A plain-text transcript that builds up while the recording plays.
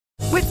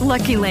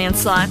Lucky Land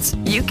Slots,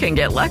 you can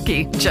get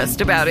lucky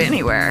just about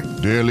anywhere.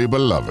 Dearly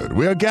beloved,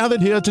 we are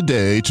gathered here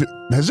today to...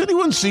 Has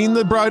anyone seen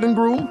the bride and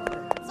groom?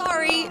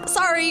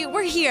 Sorry,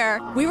 we're here.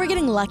 We were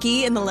getting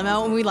lucky in the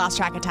limo and we lost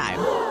track of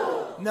time.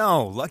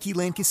 No, Lucky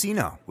Land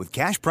Casino, with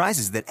cash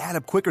prizes that add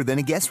up quicker than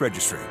a guest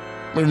registry.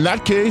 In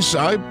that case,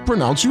 I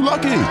pronounce you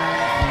lucky.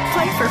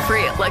 Play for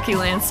free at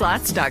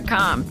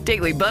LuckyLandSlots.com.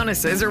 Daily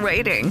bonuses are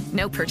waiting.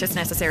 No purchase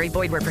necessary.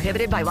 Void where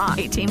prohibited by law.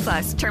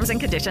 18+. Terms and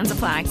conditions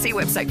apply. See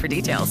website for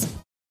details.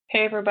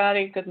 Hey,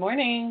 everybody. Good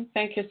morning.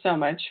 Thank you so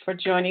much for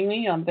joining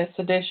me on this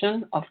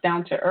edition of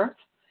Down to Earth.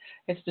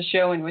 It's the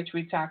show in which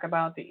we talk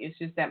about the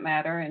issues that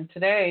matter. And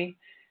today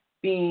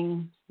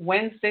being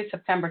Wednesday,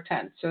 September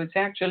 10th. So it's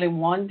actually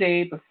one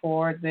day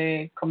before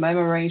the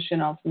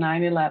commemoration of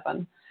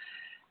 9/11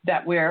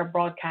 that we're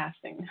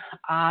broadcasting.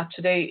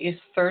 Today is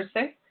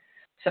Thursday,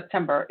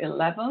 September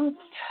 11th,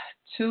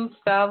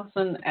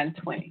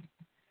 2020.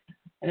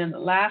 And in the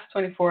last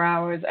 24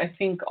 hours, I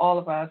think all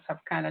of us have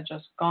kind of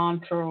just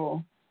gone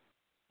through.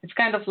 It's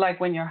kind of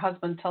like when your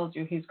husband tells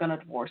you he's going to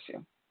divorce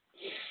you.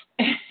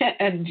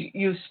 And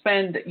you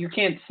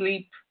can't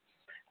sleep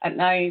at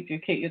night, you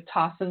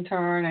toss and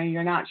turn, and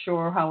you're not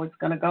sure how it's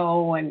going to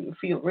go, and you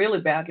feel really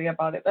badly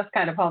about it. That's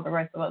kind of how the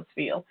rest of us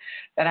feel,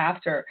 that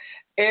after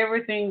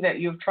everything that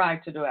you've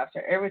tried to do,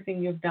 after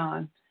everything you've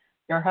done,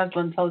 your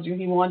husband tells you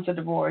he wants a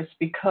divorce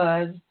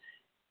because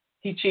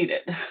he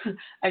cheated.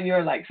 And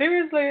you're like,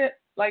 seriously?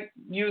 Like,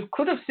 you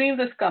could have seen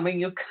this coming.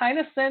 You kind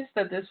of sensed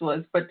that this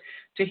was, but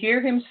to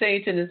hear him say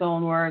it in his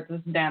own words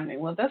is damning.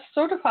 Well, that's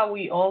sort of how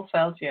we all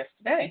felt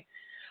yesterday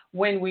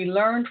when we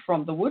learned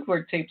from the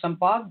Woodward tapes. And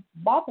Bob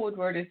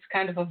Woodward is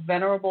kind of a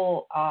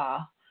venerable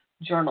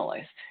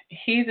journalist.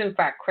 He's, in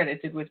fact,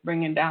 credited with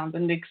bringing down the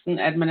Nixon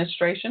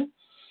administration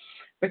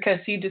because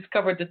he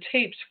discovered the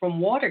tapes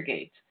from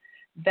Watergate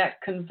that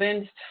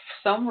convinced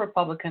some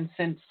Republican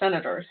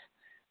senators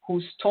who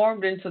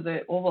stormed into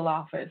the Oval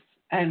Office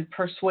and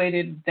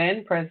persuaded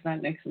then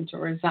President Nixon to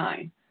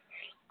resign.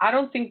 I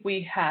don't think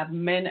we have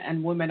men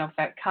and women of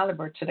that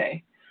caliber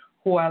today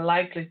who are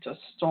likely to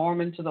storm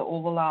into the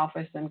Oval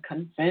Office and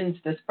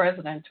convince this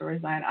president to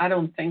resign. I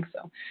don't think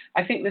so.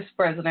 I think this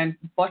president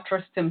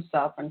buttressed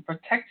himself and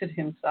protected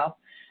himself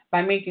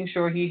by making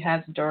sure he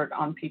has dirt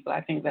on people.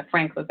 I think that,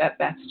 frankly,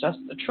 that's just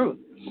the truth.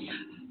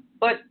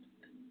 But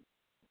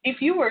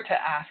if you were to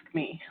ask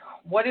me,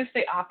 what is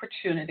the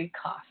opportunity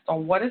cost, or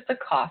what is the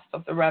cost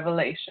of the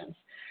revelations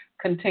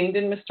contained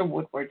in Mr.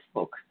 Woodward's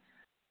book,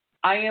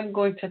 I am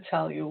going to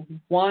tell you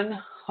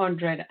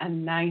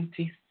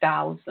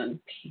 190,000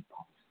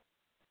 people.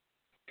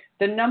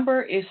 The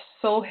number is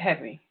so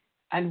heavy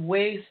and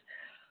weighs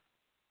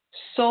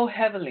so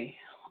heavily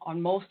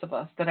on most of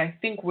us that I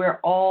think we're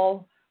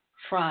all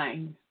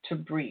trying to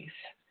breathe.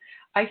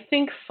 I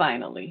think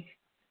finally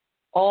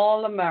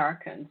all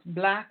Americans,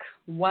 black,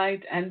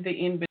 white, and the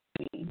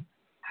in-between,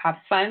 have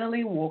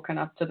finally woken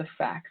up to the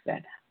fact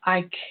that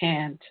I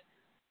can't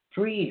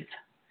breathe.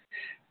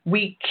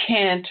 We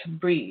can't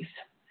breathe.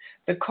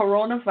 The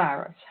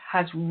coronavirus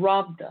has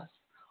robbed us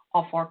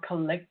of our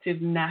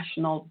collective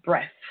national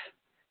breath.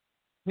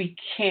 We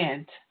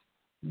can't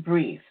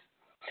breathe.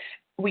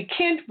 We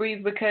can't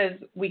breathe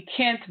because we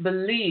can't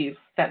believe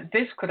that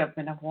this could have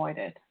been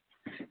avoided,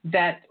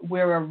 that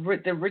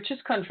we're the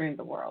richest country in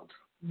the world.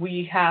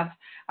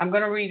 I'm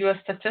going to read you a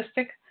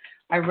statistic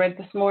I read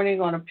this morning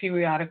on a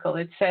periodical.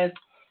 It says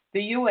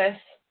the U.S.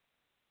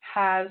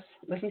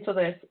 listen to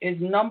this,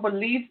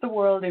 leads the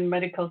world in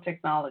medical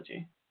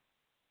technology.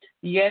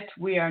 Yet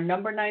we are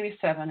number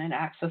 97 in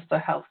access to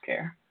health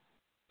care.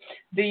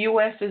 The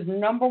U.S. is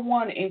number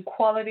 1 in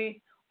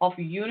quality of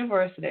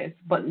universities,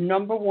 but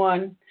number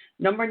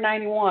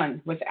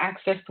 91 with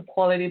access to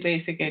quality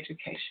basic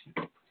education.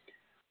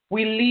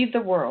 We lead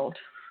the world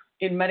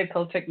in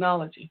medical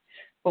technology,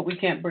 but we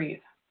can't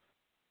breathe.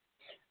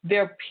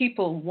 There are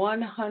people,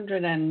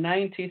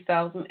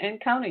 190,000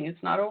 and counting,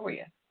 it's not over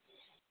yet,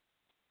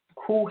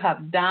 who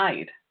have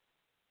died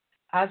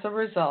as a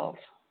result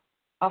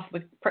of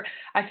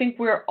I think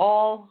we're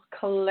all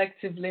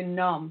collectively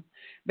numb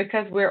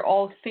because we're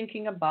all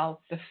thinking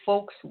about the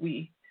folks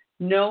we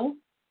know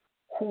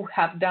who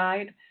have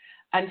died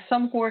and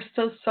some who are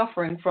still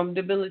suffering from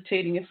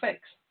debilitating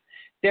effects.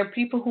 There are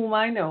people whom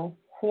I know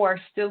who are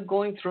still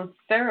going through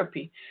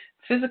therapy,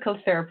 physical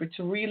therapy,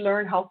 to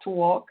relearn how to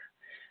walk.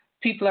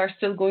 People are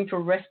still going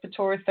through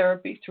respiratory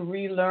therapy to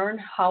relearn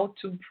how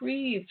to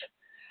breathe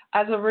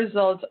as a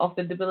result of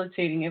the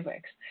debilitating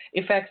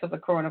effects of the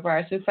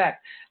coronavirus. In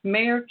fact,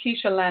 Mayor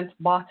Keisha Lance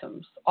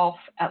Bottoms of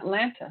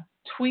Atlanta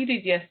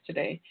tweeted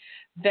yesterday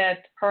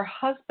that her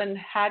husband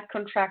had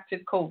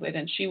contracted COVID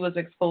and she was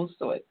exposed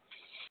to it.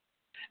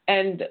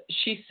 And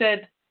she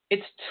said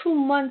it's 2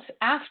 months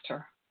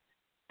after.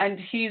 And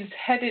he was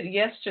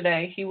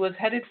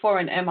headed for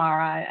an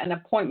MRI, an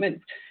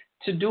appointment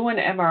to do an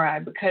MRI,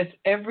 because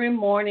every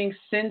morning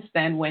since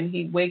then when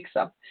he wakes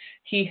up,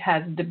 he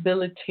has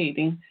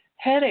debilitating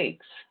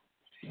headaches.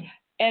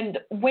 And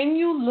when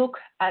you look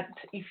at,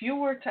 if you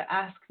were to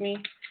ask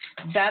me,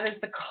 that is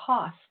the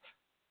cost.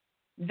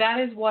 That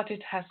is what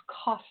it has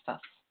cost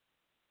us.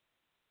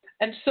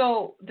 And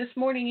so this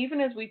morning,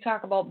 even as we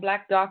talk about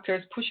Black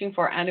doctors pushing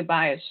for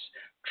anti-bias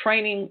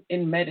training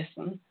in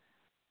medicine,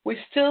 we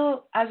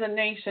still, as a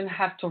nation,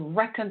 have to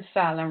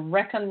reconcile and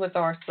reckon with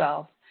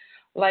ourselves.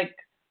 Like,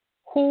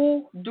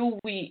 who do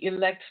we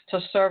elect to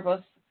serve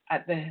us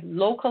at the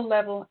local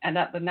level and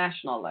at the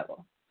national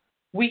level?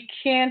 We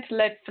can't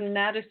let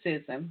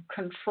fanaticism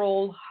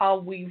control how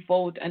we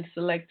vote and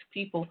select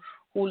people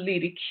who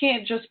lead. It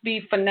can't just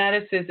be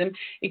fanaticism.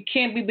 It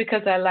can't be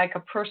because I like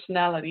a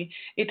personality.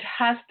 It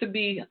has to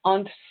be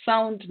on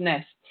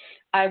soundness.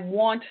 I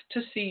want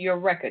to see your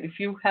record. If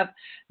you have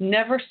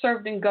never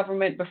served in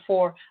government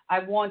before, I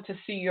want to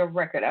see your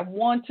record. I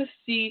want to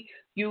see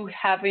you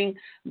having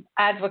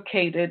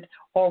advocated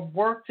or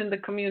worked in the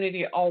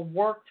community or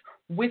worked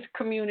with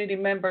community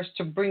members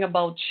to bring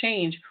about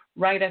change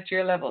right at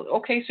your level.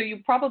 Okay, so you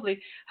probably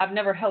have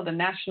never held a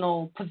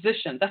national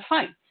position. That's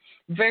fine.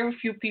 Very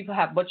few people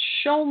have. But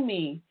show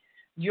me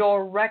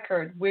your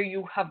record where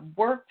you have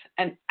worked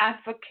and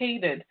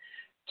advocated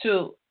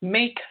to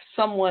make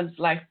someone's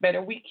life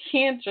better. We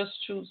can't just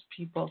choose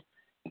people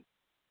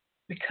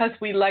because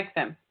we like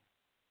them.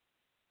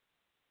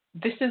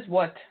 This is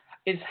what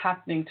is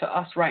happening to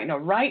us right now.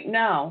 Right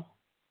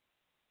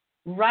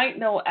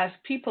now, as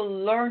people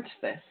learned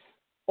this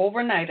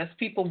overnight, as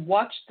people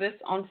watch this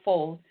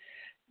unfold,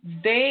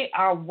 they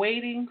are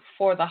waiting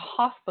for the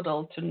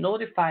hospital to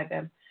notify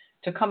them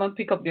to come and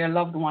pick up their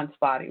loved one's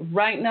body.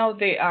 Right now,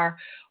 they are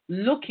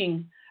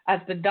looking as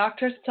the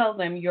doctors tell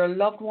them your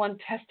loved one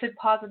tested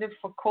positive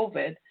for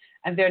COVID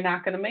and they're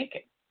not going to make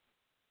it.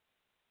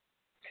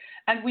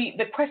 And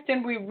the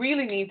question we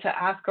really need to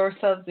ask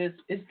ourselves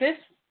is this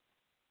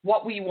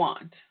what we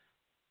want?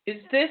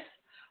 Is this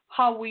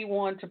how we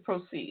want to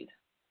proceed?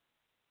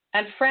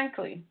 And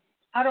frankly,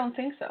 I don't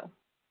think so.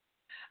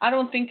 I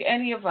don't think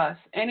any of us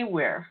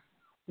anywhere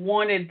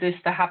wanted this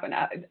to happen.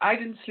 I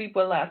didn't sleep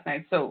well last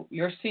night, so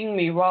you're seeing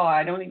me raw.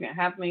 I don't even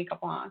have makeup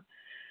on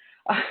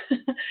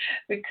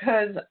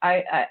because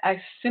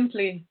I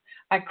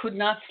could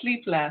not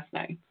sleep last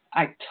night.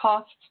 I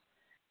tossed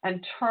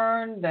and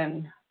turned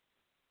and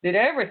did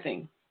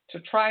everything to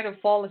try to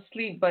fall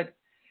asleep, but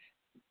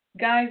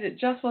guys, it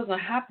just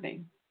wasn't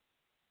happening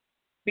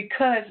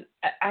because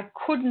I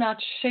could not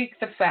shake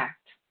the fact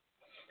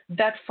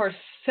that for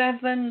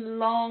 7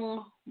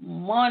 long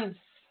months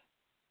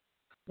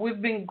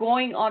we've been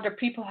going under.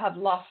 People have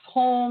lost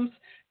homes.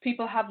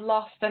 People have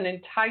lost an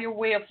entire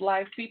way of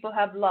life. People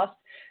have lost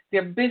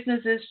their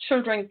businesses.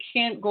 Children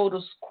can't go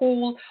to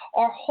school.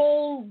 Our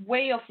whole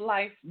way of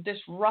life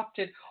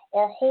disrupted.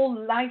 Our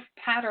whole life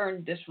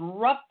pattern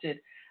disrupted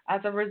as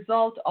a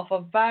result of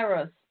a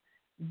virus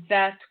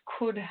that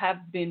could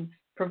have been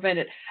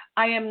prevented.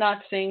 I am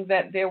not saying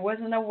that there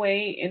wasn't a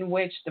way in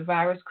which the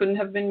virus couldn't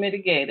have been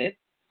mitigated.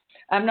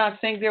 I'm not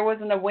saying there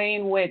wasn't a way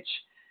in which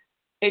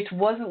it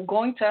wasn't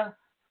going to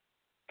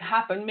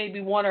happen,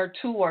 maybe 1 or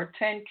 2 or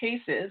 10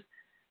 cases,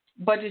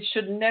 but it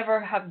should never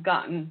have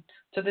gotten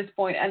to this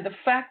point. And the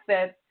fact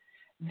that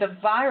the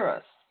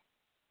virus,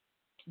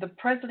 the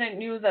president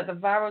knew that the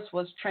virus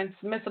was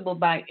transmissible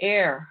by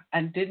air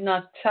and did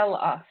not tell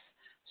us,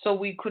 so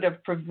we could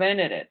have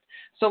prevented it,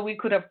 so we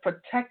could have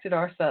protected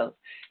ourselves,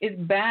 is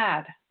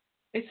bad.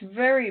 It's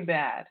very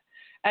bad.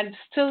 And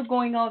still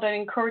going out and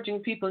encouraging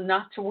people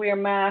not to wear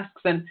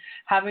masks and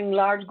having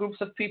large groups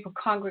of people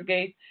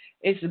congregate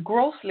is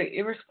grossly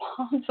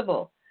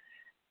irresponsible.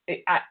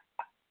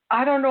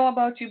 I don't know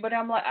about you, but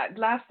I'm like,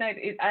 last night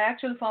I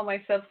actually found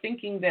myself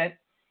thinking that,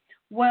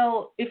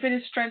 well, if it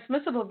is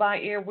transmissible by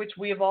air, which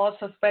we have all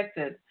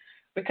suspected,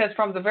 because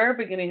from the very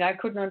beginning I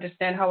couldn't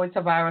understand how it's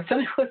a virus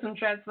and it wasn't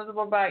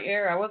transmissible by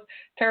air. I was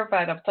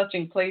terrified of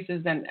touching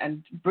places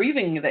and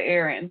breathing the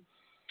air in.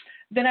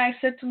 Then I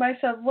said to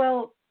myself,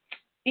 well,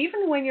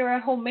 even when you're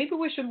at home, maybe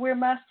we should wear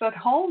masks at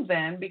home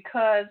then,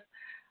 because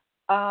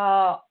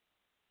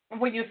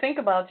when you think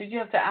about it, you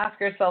have to ask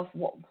yourself,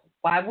 well,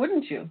 why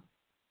wouldn't you?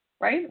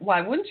 Right?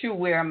 Why wouldn't you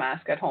wear a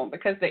mask at home?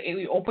 Because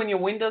you open your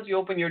windows, you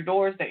open your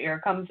doors, the air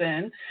comes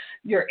in.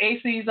 Your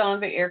AC is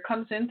on, the air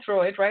comes in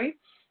through it, right?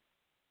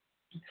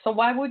 So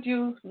why would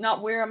you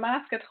not wear a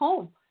mask at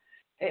home?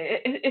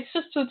 It's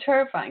just too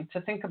terrifying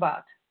to think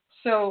about.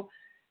 So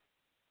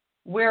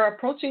we're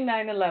approaching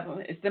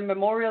 9/11. It's the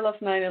memorial of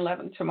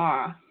 9/11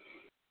 tomorrow.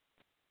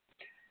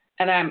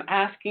 And I'm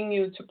asking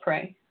you to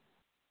pray.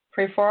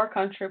 Pray for our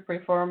country, pray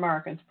for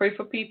Americans, pray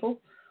for people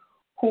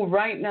who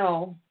right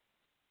now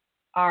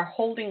are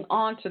holding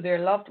on to their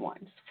loved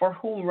ones, for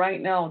whom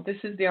right now this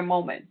is their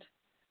moment.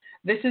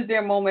 This is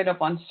their moment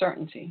of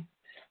uncertainty.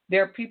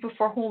 There are people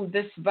for whom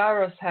this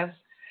virus has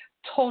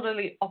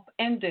totally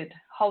upended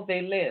how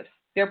they live.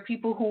 There are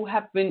people who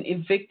have been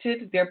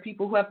evicted. There are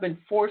people who have been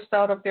forced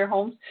out of their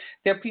homes.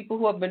 There are people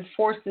who have been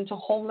forced into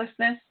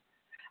homelessness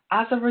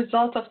as a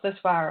result of this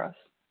virus.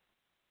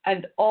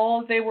 And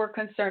all they were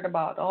concerned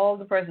about, all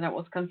the president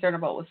was concerned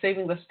about, was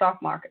saving the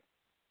stock market.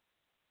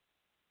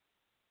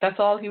 That's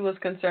all he was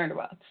concerned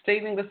about,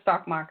 saving the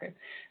stock market.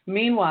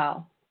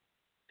 Meanwhile,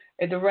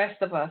 the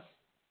rest of us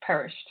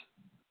perished.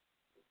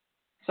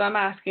 So I'm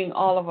asking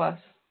all of us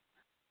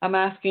I'm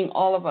asking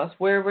all of us,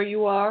 wherever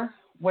you are,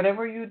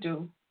 whatever you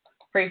do,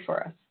 pray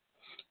for us.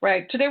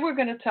 Right. Today we're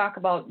going to talk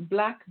about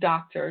Black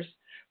doctors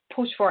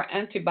push for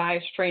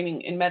anti-bias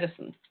training in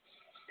medicine.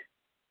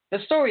 The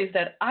stories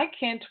that I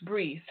can't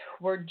breathe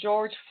were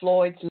George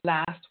Floyd's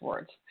last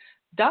words.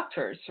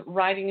 Doctors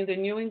writing in the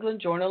New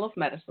England Journal of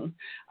Medicine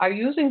are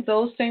using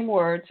those same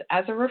words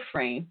as a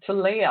refrain to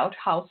lay out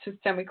how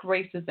systemic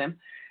racism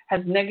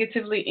has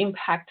negatively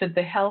impacted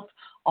the health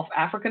of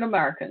African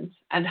Americans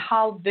and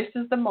how this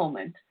is the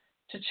moment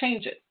to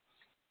change it.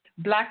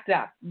 Black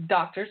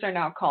doctors are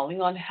now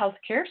calling on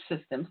healthcare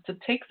systems to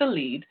take the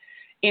lead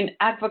in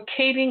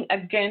advocating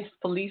against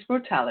police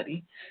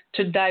brutality,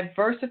 to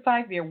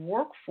diversify their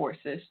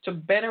workforces to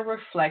better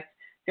reflect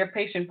their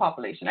patient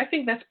population. I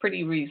think that's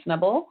pretty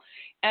reasonable,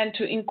 and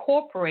to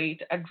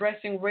incorporate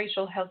addressing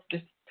racial health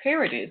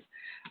disparities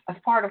as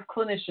part of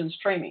clinicians'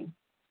 training.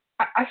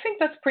 I think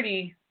that's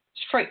pretty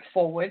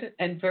straightforward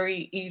and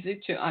very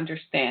easy to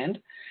understand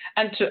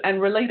and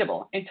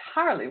relatable,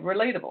 entirely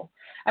relatable.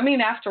 I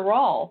mean, after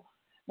all,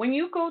 when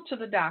you go to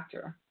the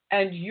doctor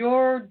and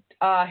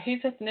his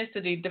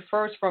ethnicity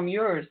differs from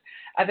yours,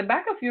 at the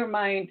back of your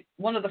mind,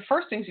 one of the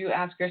first things you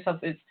ask yourself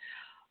is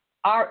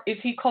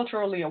he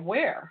culturally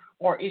aware,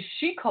 or is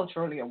she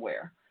culturally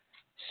aware,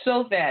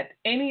 so that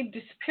any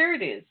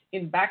disparities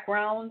in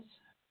backgrounds,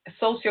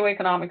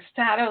 socioeconomic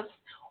status,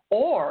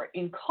 or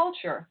in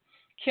culture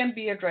can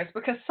be addressed,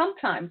 because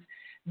sometimes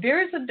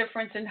there is a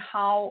difference in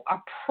how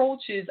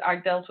approaches are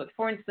dealt with.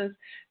 For instance,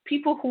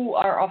 people who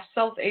are of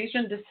South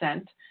Asian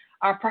descent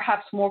are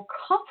perhaps more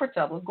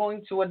comfortable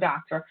going to a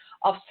doctor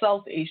of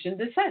South Asian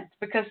descent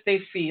because they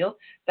feel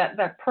that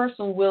that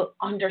person will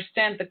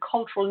understand the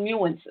cultural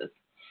nuances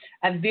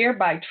and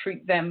thereby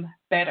treat them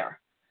better.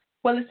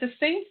 Well, it's the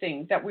same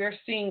thing that we are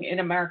seeing in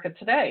America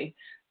today.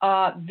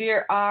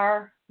 There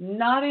are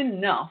not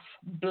enough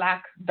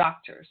Black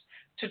doctors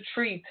to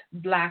treat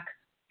Black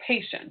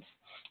patients,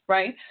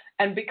 right?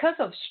 And because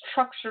of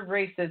structured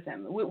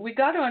racism, we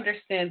got to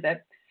understand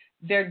that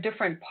there are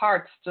different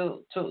parts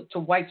to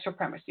white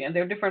supremacy, and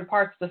there are different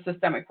parts to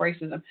systemic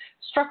racism.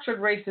 Structured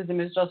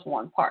racism is just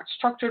one part.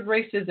 Structured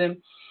racism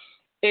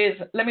is,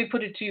 let me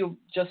put it to you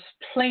just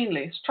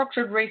plainly,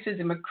 structured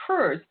racism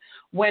occurs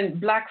when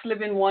Blacks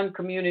live in one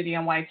community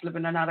and whites live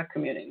in another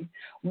community.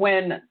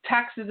 When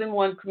taxes in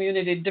one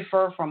community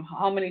differ from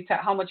how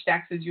much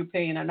taxes you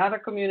pay in another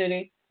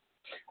community,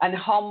 and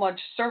how much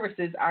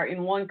services are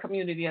in one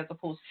community as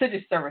opposed to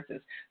city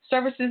services.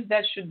 Services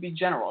that should be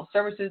general,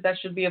 services that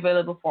should be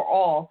available for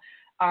all,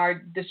 are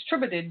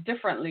distributed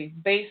differently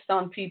based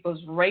on people's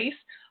race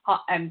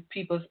and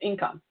people's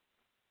income.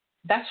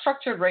 That's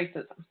structured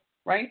racism,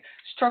 right?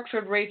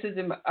 Structured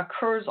racism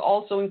occurs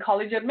also in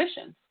college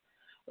admissions.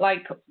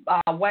 Like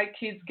white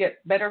kids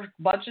get better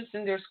budgets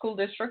in their school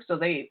districts, so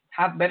they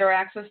have better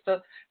access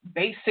to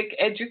basic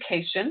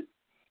education,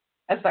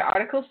 as the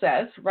article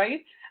says,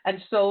 right? And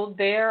so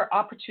their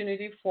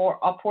opportunity for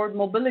upward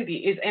mobility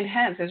is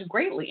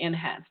greatly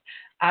enhanced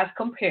as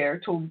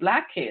compared to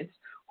Black kids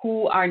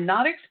who are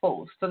not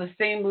exposed to the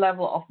same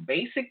level of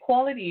basic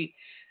quality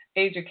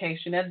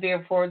education, and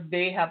therefore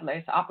they have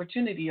less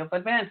opportunity of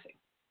advancing.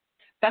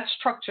 That's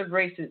structured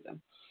racism.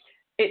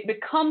 It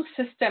becomes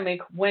systemic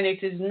when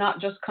it is not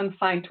just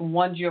confined to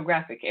one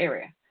geographic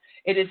area.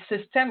 It is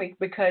systemic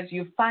because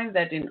you find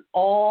that in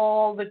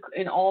all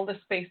the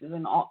spaces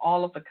in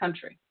all of the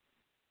country.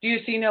 Do you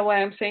see what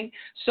I'm saying?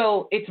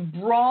 So it's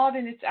broad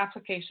in its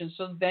application.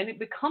 So then it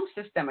becomes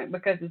systemic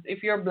because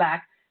if you're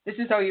Black, this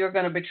is how you're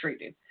going to be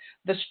treated.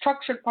 The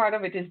structured part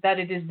of it is that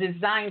it is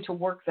designed to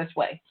work this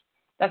way.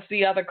 That's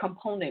the other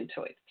component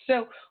to it.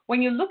 So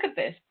when you look at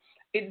this,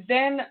 it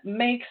then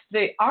makes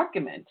the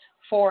argument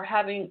for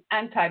having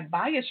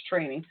anti-bias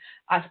training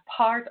as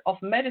part of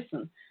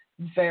medicine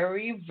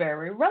very,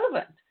 very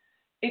relevant.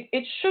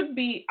 It should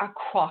be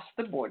across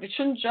the board. It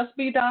shouldn't just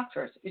be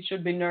doctors. It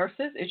should be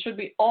nurses. It should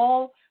be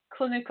all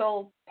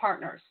clinical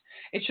partners.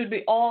 It should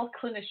be all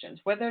clinicians,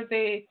 whether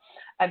they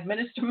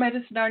administer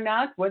medicine or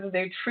not, whether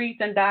they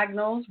treat and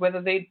diagnose,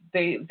 whether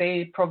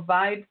they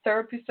provide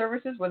therapy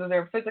services, whether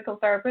they're physical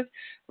therapists,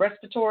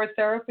 respiratory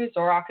therapists,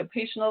 or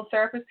occupational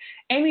therapists,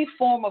 any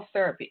form of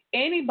therapy,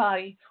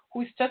 anybody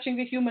who is touching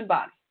the human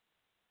body.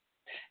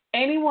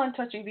 Anyone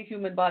touching the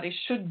human body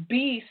should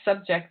be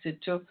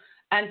subjected to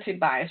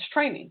anti-bias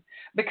training,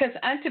 because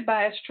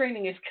anti-bias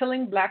training is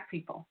killing Black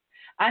people.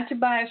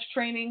 Anti-bias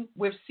training,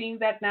 we've seen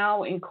that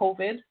now in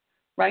COVID,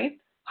 right?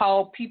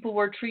 How people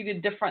were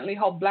treated differently,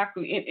 how Black,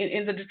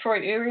 in the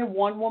Detroit area,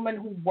 one woman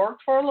who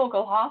worked for a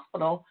local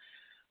hospital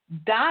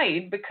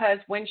died because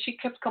when she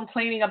kept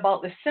complaining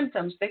about the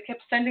symptoms, they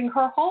kept sending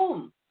her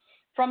home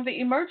from the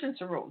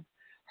emergency room.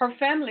 Her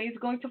family is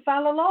going to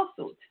file a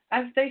lawsuit,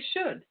 as they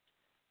should.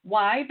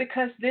 Why?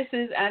 Because this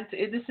is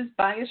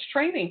bias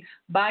training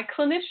by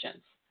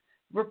clinicians.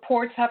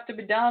 Reports have to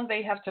be done.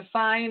 They have to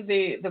find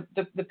the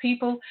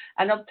people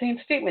and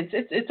obtain statements.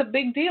 It's a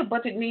big deal,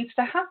 but it needs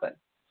to happen.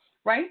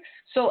 right?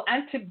 So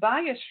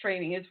anti-bias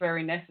training is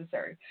very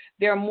necessary.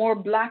 There are more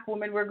Black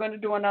women. We're going to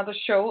do another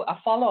show, a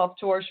follow-up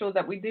to our show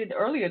that we did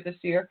earlier this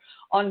year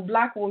on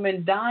Black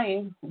women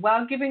dying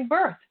while giving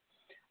birth.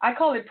 I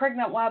call it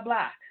pregnant while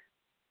Black.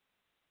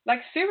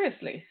 Like,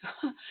 seriously,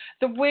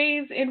 the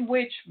ways in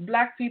which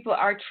Black people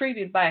are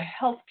treated by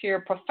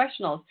healthcare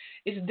professionals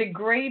is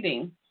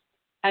degrading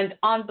and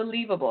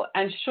unbelievable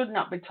and should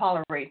not be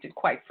tolerated,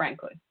 quite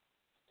frankly.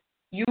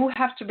 You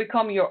have to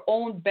become your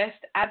own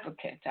best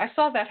advocate. I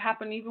saw that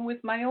happen even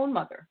with my own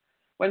mother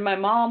when my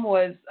mom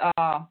was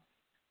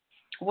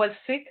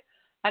sick,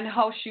 and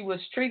how she was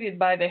treated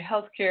by the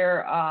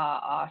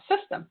healthcare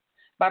system,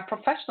 by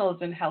professionals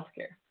in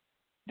healthcare.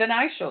 Then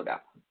I showed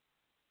up,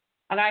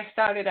 and I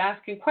started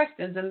asking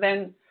questions, and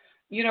then,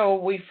 you know,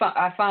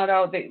 I found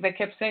out they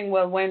kept saying,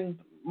 well, when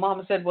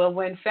Mom said, well,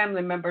 when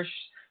family members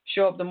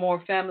show up, the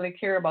more family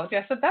care about you.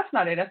 I said, that's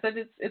not it. I said,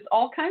 it's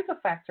all kinds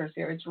of factors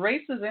here. It's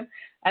racism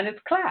and it's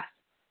class.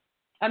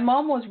 And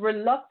Mom was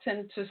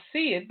reluctant to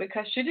see it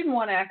because she didn't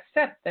want to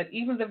accept that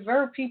even the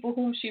very people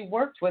whom she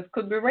worked with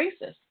could be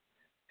racist.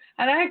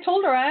 And I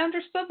told her I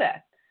understood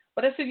that.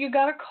 But I said, you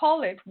got to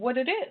call it what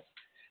it is.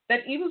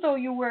 That even though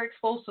you were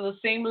exposed to the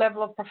same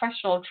level of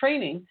professional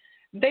training,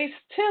 they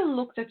still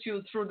looked at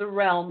you through the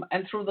realm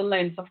and through the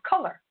lens of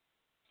color.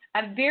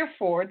 And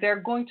therefore,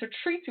 they're going to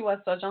treat you as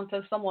such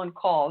until someone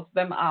calls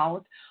them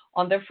out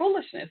on their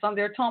foolishness, on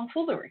their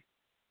tomfoolery.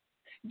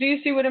 Do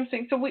you see what I'm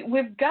saying? So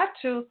we've got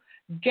to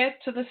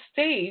get to the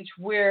stage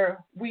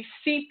where we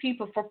see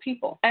people for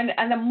people. And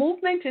a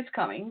movement is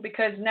coming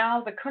because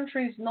now the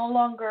country is no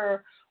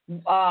longer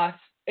 100%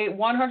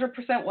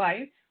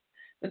 white.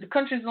 The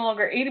country is no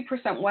longer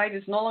 80% white.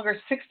 It's no longer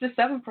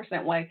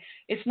 67% white.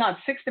 It's not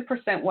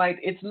 60% white.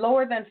 It's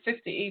lower than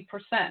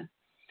 58%.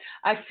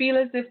 I feel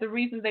as if the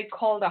reason they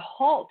called a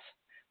halt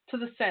to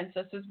the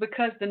census is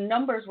because the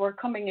numbers were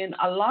coming in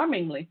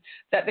alarmingly,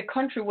 that the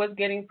country was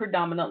getting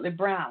predominantly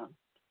brown,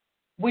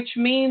 which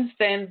means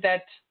then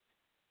that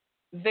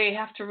they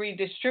have to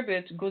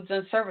redistribute goods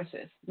and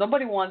services.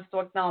 Nobody wants to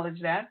acknowledge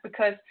that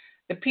because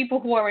the people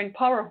who are in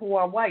power, who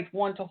are white,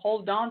 want to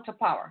hold on to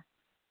power,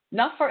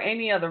 not for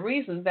any other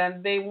reason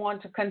than they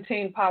want to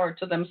contain power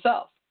to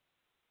themselves.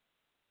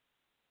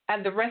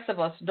 And the rest of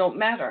us don't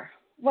matter.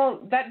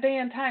 Well, that day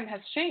and time has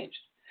changed.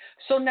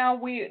 So now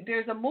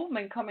there's a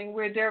movement coming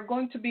where there are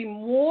going to be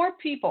more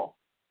people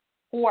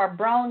who are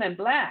brown and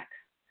Black.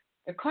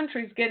 The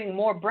country is getting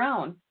more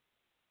brown.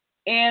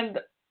 And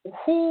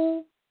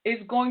who is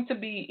going to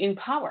be in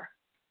power?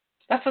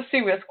 That's a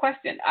serious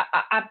question.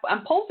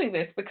 I'm posing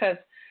this because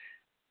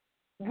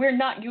we're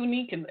not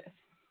unique in this.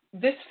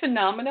 This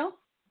phenomenon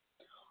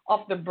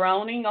of the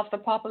browning of the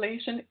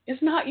population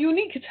is not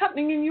unique. It's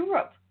happening in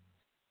Europe.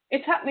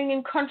 It's happening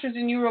in countries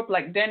in Europe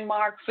like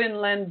Denmark,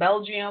 Finland,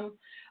 Belgium,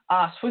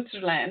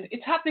 Switzerland.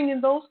 It's happening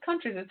in those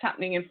countries. It's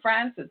happening in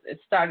France. It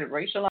started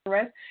racial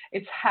unrest.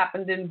 It's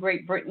happened in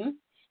Great Britain,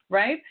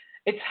 right?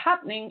 It's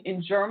happening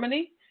in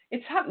Germany.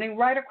 It's happening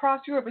right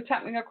across Europe. It's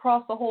happening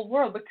across the whole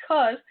world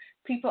because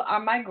people are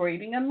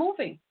migrating and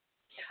moving.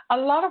 A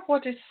lot of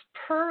what is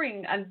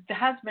spurring and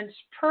has been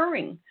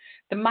spurring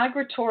the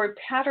migratory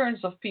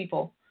patterns of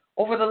people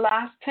over the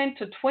last 10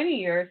 to 20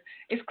 years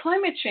is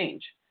climate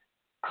change.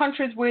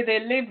 Countries where they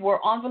lived were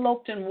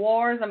enveloped in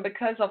wars, and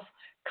because of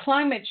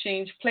climate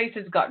change,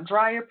 places got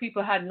drier.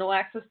 People had no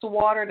access to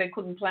water. They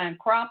couldn't plant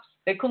crops.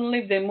 They couldn't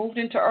live. They moved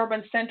into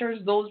urban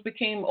centers. Those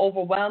became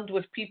overwhelmed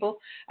with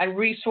people and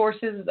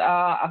resources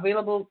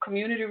available.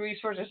 Community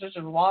resources such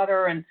as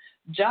water and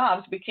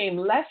jobs became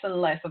less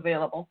and less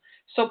available.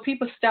 So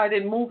people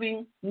started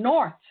moving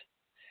north.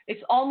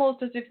 It's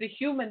almost as if the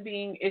human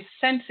being is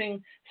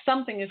sensing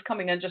something is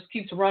coming and just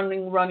keeps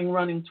running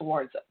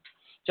towards it.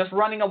 Just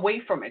running away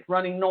from it,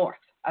 running north,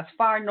 as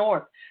far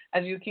north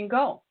as you can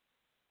go.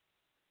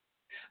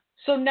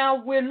 So now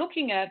we're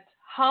looking at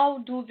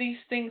how do these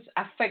things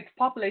affect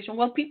population?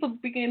 Well, people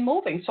begin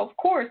moving. So, of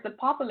course, the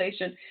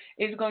population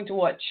is going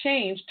to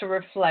change to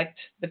reflect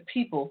the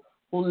people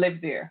who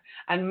live there.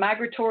 And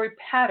migratory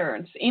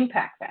patterns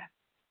impact that.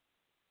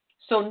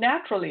 So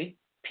naturally,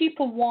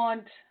 people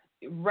want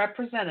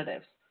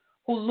representatives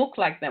who look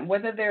like them,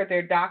 whether they're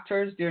their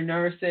doctors, their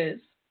nurses,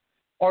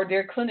 or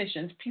their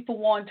clinicians. People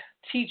want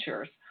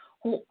teachers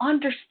who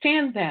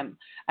understand them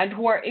and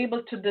who are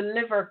able to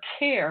deliver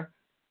care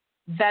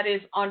that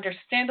is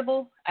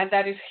understandable and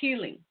that is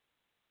healing.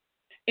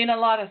 In a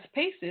lot of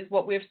spaces,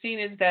 what we've seen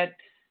is that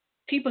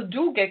people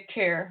do get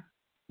care,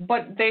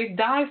 but they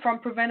die from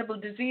preventable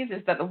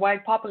diseases that the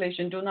white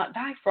population do not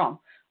die from,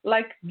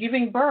 like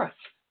giving birth.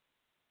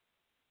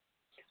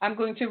 I'm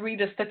going to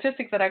read a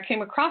statistic that I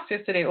came across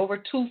yesterday. Over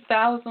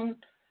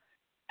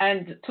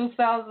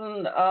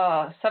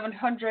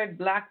 2,700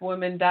 Black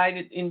women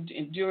died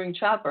during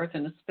childbirth,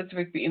 and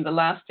specifically in the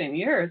last 10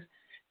 years.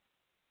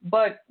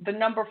 But the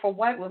number for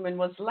white women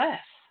was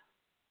less.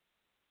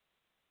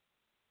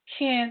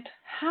 Can't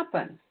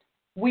happen.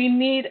 We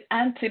need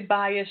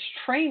anti-bias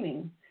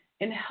training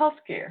in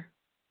healthcare.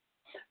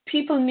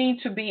 People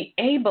need to be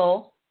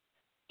able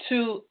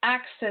to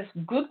access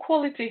good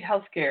quality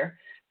healthcare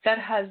that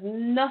has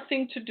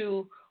nothing to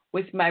do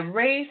with my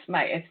race,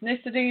 my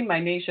ethnicity, my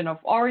nation of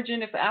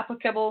origin, if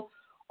applicable,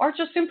 or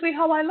just simply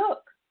how I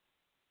look.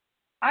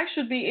 I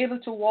should be able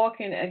to walk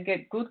in and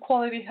get good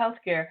quality health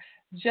care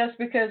just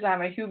because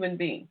I'm a human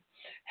being.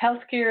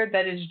 Health care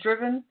that is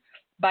driven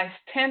by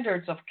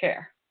standards of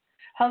care.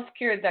 Health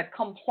care that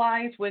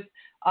complies with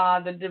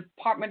the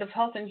Department of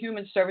Health and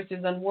Human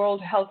Services and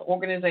World Health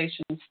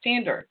Organization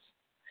standards.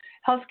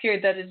 Health care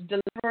that is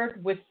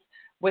delivered with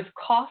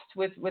cost,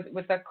 with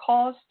a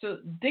cause to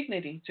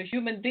dignity, to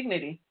human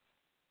dignity.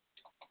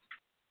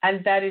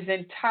 And that is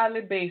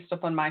entirely based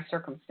upon my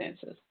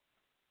circumstances.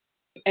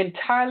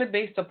 Entirely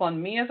based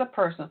upon me as a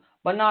person,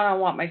 but not on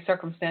what my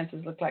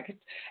circumstances look like.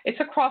 It's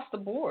across the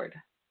board.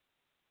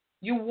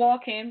 You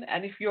walk in,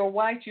 and if you're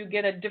white, you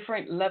get a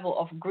different level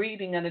of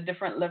greeting and a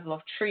different level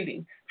of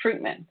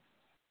treatment.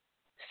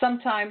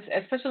 Sometimes,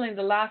 especially in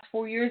the last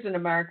 4 years in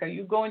America,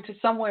 you go into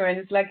somewhere and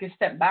it's like you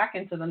step back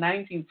into the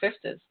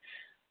 1950s,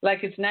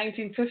 like it's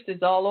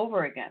 1950s all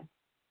over again.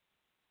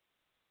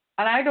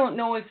 And I don't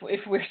know if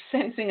we're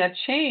sensing a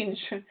change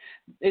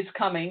is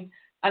coming,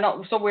 and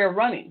so we're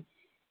running.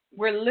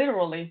 We're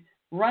literally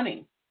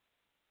running.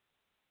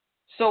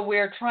 So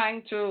we're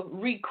trying to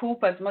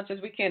recoup as much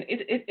as we can.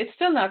 It's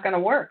still not going to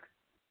work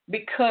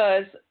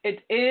because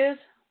it is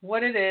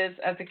what it is,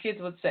 as the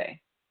kids would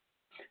say.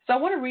 So I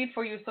want to read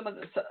for you some of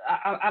this.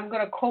 I'm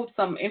going to quote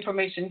some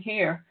information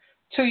here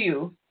to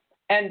you.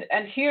 And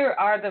here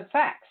are the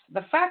facts.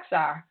 The facts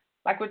are,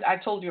 like what I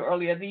told you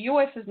earlier, the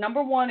U.S. is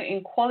number one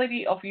in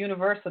quality of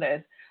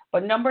universities,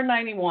 but number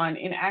 91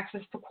 in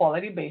access to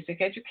quality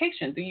basic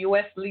education. The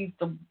U.S. leads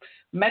the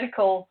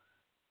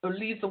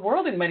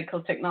world in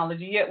medical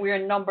technology, yet we are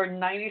number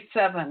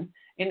 97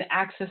 in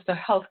access to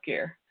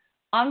healthcare.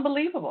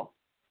 Unbelievable.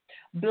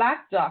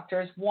 Black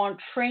doctors want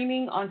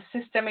training on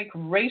systemic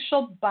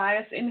racial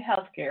bias in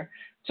healthcare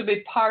to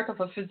be part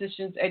of a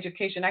physician's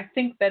education. I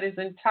think that is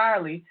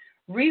entirely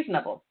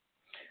reasonable.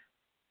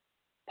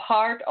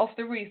 Part of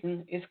the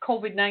reason is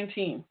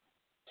COVID-19.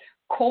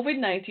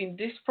 COVID-19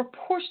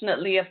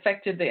 disproportionately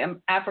affected the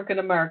African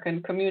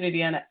American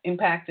community and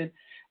impacted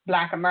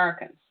Black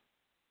Americans.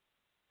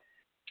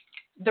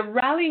 The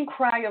rallying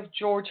cry of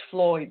George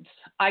Floyd's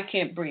 "I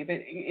Can't Breathe,"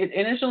 it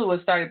initially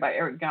was started by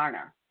Eric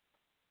Garner.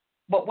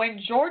 But when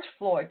George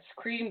Floyd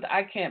screamed,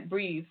 "I can't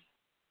breathe,"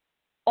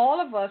 all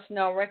of us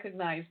now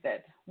recognize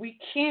that we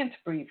can't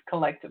breathe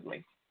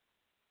collectively,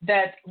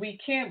 that we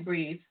can't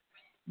breathe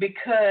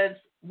because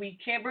we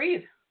can't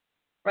breathe,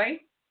 right?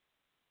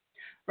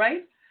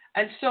 Right?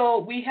 And so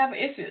we have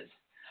issues.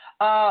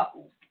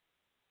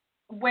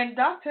 When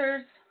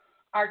doctors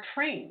are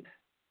trained,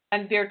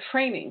 and their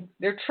training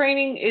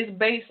is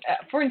based,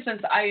 for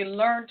instance, I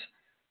learned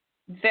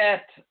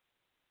that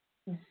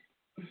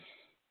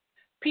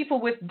people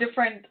with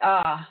different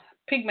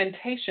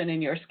pigmentation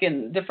in your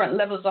skin, different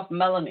levels of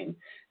melanin,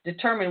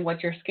 determine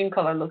what your skin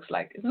color looks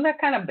like. Isn't that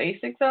kind of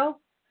basic though?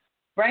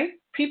 Right?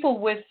 People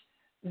with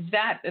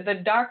that, the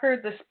darker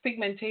the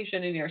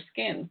pigmentation in your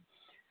skin,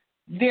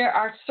 there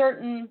are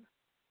certain,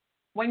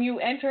 when you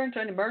enter into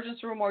an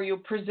emergency room or you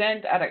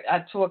present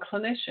to a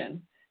clinician,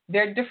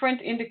 there are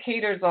different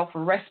indicators of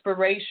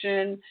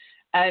respiration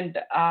and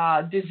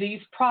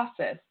disease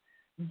process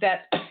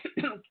that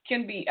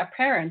can be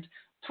apparent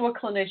to a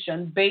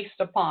clinician based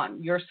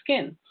upon your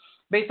skin,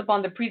 based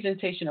upon the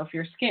presentation of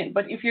your skin.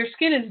 But if your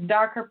skin is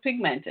darker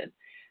pigmented,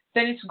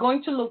 then it's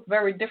going to look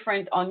very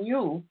different on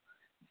you.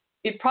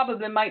 It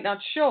probably might not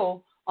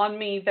show on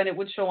me than it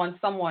would show on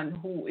someone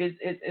who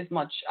is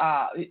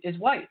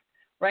white,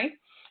 right?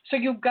 So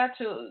you got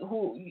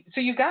to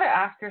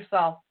ask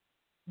yourself,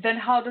 then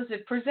how does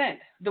it present?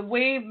 The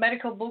way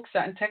medical books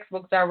and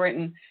textbooks are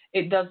written,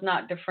 it does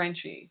not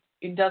differentiate.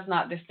 It does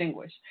not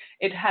distinguish.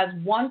 It has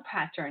one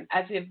pattern,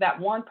 as if that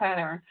one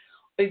pattern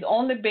is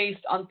only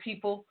based on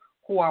people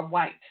who are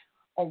white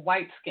or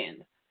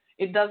white-skinned.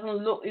 It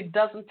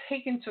doesn't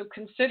take into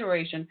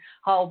consideration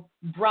how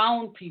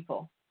brown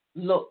people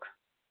look.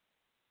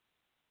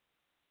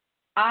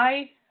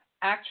 I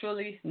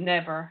actually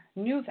never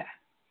knew that.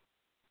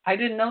 I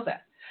didn't know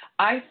that.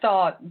 I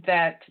thought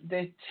that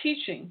the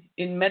teaching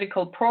in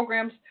medical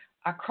programs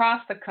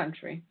across the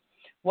country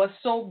was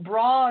so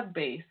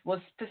broad-based, was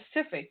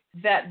specific,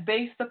 that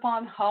based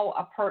upon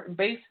how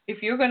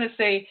if you're going to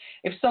say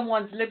if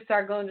someone's lips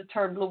are going to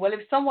turn blue, well,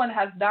 if someone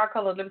has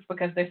dark-colored lips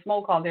because they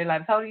smoke all their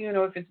lives, how do you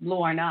know if it's blue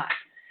or not?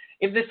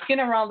 If the skin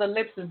around the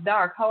lips is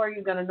dark, how are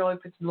you going to know if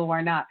it's blue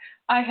or not?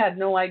 I had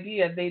no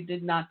idea they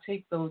did not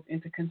take those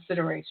into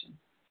consideration.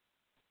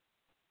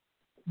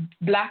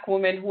 Black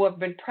women who have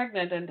been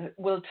pregnant and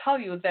will tell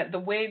you that the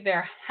way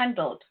they're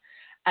handled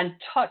and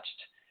touched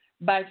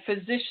by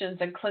physicians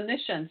and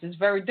clinicians is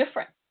very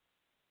different.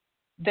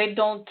 They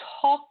don't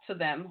talk to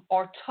them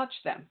or touch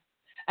them,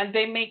 and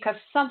they make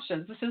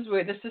assumptions. This is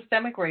where the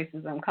systemic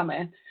racism comes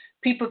in.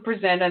 People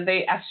present and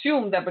they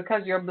assume that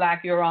because you're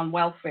Black, you're on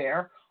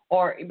welfare,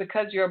 or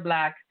because you're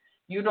Black,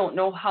 you don't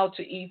know how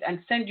to eat,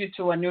 and send you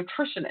to a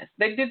nutritionist.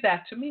 They did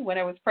that to me when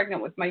I was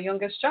pregnant with my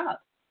youngest child.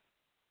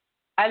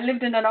 I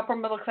lived in an upper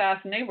middle class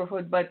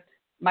neighborhood, but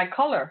my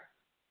color.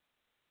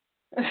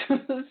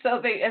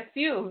 So they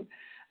assumed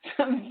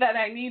that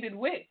I needed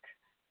WIC.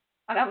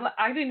 And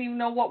I didn't even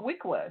know what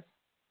WIC was.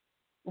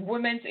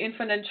 Women's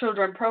Infant and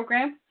Children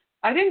Program.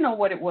 I didn't know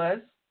what it was.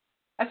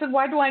 I said,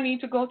 why do I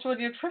need to go to a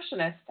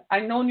nutritionist? I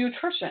know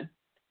nutrition.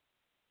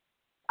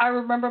 I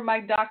remember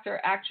my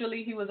doctor,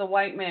 actually, he was a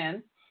white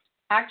man,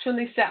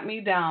 actually sat me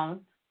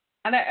down.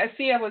 And I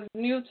was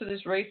new to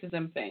this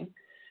racism thing,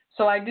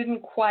 so I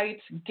didn't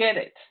quite get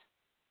it.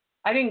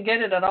 I didn't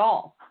get it at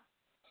all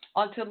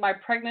until my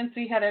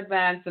pregnancy had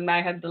advanced and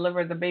I had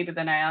delivered the baby.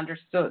 Then I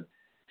understood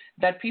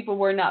that people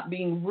were not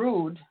being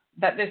rude,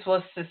 that this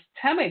was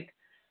systemic,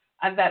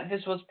 and that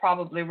this was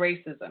probably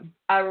racism.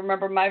 I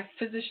remember my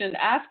physician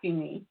asking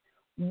me,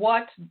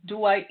 what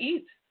do I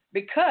eat?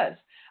 Because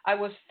I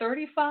was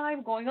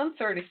 35 going on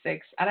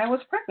 36 and I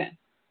was pregnant.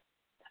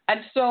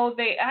 And so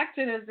they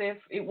acted as if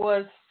it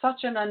was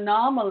such an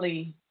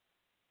anomaly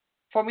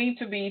for me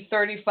to be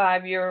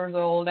 35 years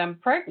old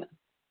and pregnant.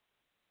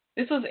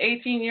 This was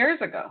 18 years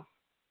ago,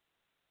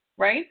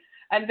 right?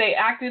 And they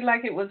acted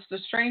like it was the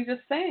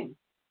strangest thing.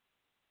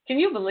 Can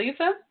you believe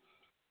them?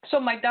 So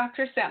my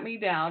doctor sat me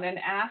down and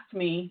asked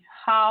me,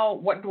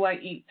 what do I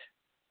eat?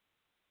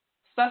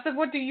 So I said,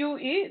 what do you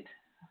eat?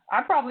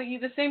 I probably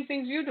eat the same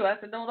things you do. I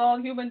said, don't all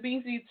human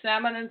beings eat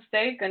salmon and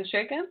steak and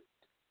chicken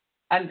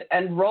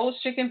and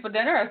roast chicken for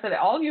dinner? I said,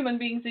 all human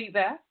beings eat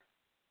that.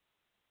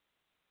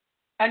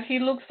 And he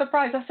looked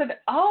surprised. I said,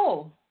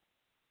 oh,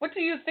 what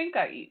do you think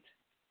I eat?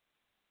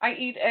 I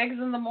eat eggs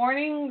in the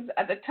mornings.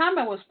 At the time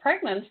I was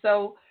pregnant,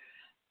 so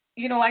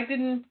I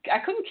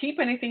couldn't keep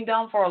anything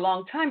down for a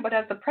long time, but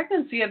as the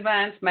pregnancy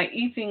advanced, my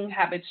eating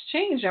habits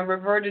changed and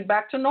reverted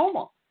back to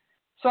normal.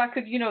 So I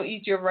could,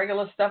 eat your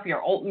regular stuff,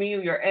 your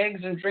oatmeal, your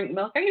eggs, and drink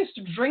milk. I used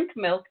to drink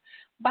milk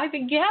by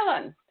the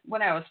gallon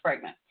when I was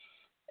pregnant.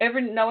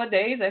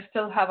 Nowadays, I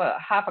still have a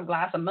half a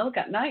glass of milk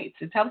at night.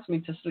 It helps me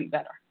to sleep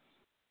better,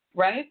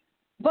 right?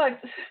 But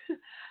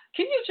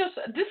can you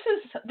this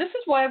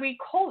is why we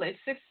call it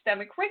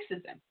systemic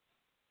racism,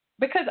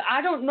 because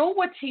I don't know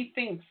what he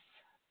thinks.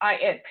 I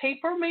ate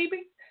paper,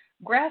 maybe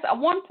grass. At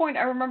one point,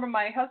 I remember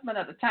my husband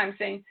at the time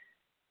saying,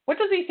 "What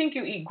does he think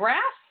you eat? Grass?"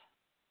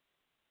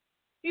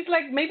 He's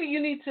like, maybe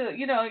you need to,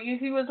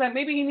 he was like,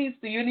 maybe you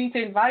need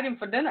to invite him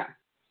for dinner.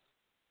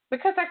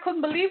 Because I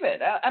couldn't believe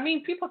it. I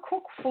mean, people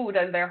cook food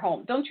in their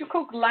home. Don't you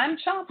cook lamb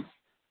chops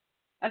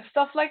and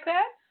stuff like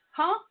that?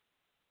 Huh?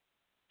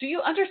 Do you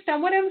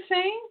understand what I'm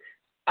saying?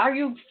 Are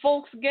you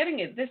folks getting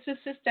it? This is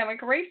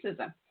systemic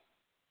racism.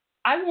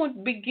 I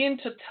won't begin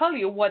to tell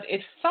you what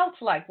it felt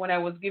like when I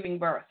was giving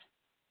birth.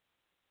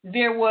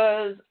 There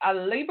was a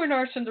labor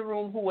nurse in the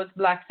room who was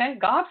black.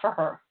 Thank God for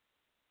her.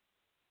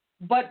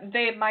 But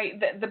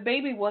the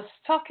baby was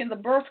stuck in the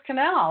birth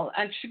canal,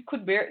 and she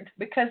could bear it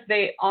because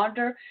they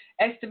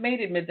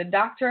underestimated me. The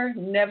doctor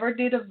never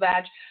did a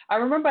vag. I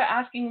remember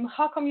asking him,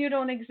 how come you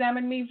don't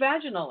examine me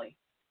vaginally?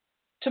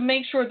 To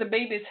make sure the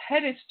baby's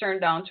head is turned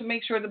down, to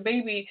make sure the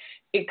baby,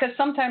 because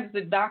sometimes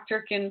the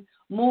doctor can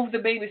move the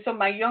baby. So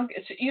my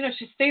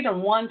she stayed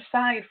on one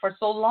side for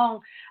so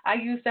long, I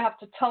used to have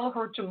to tell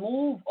her to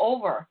move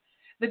over.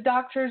 The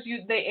doctors,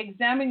 they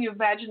examine you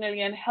vaginally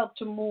and help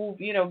to move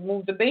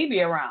the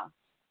baby around.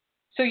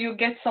 So you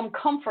get some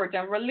comfort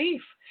and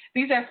relief.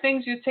 These are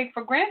things you take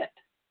for granted.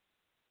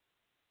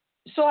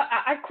 So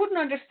I couldn't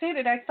understand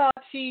it. I thought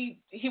he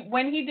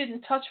when he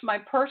didn't touch my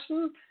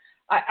person,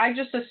 I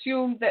just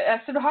assumed that.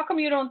 I said, how come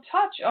you don't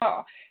touch?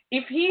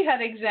 If he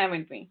had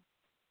examined me,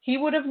 he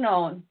would have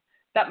known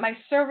that my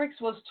cervix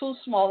was too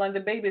small and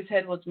the baby's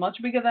head was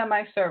much bigger than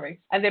my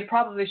cervix, and they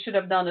probably should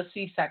have done a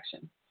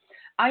C-section.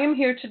 I am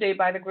here today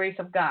by the grace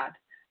of God.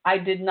 I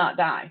did not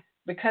die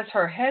because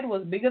her head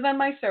was bigger than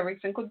my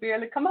cervix and could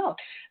barely come out.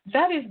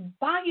 That is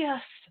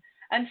bias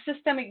and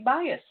systemic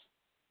bias.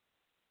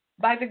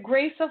 By the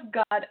grace of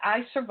God,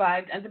 I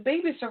survived, and the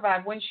baby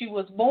survived. When she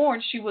was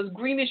born, she was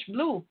greenish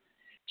blue.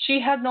 She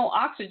had no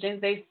oxygen.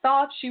 They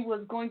thought she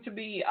was going to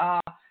be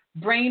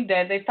brain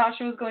dead. They thought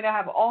she was going to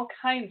have all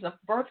kinds of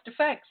birth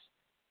defects.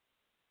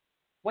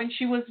 When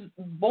she was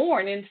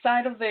born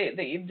inside of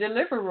the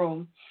delivery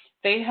room,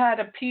 they had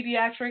a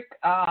pediatric,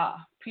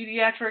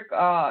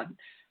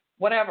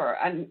 whatever,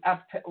 and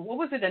what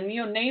was it, a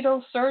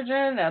neonatal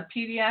surgeon, a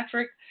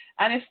pediatric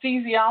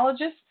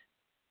anesthesiologist,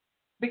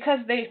 because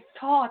they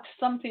thought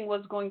something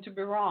was going to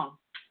be wrong.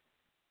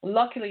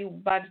 Luckily,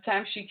 by the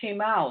time she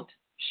came out,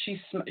 she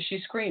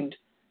screamed,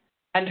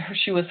 and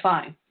she was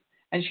fine,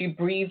 and she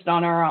breathed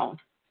on her own.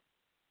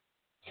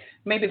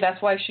 Maybe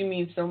that's why she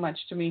means so much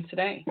to me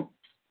today.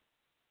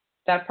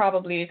 That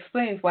probably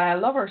explains why I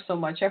love her so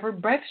much. Every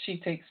breath she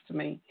takes to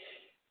me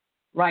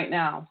right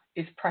now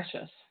is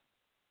precious.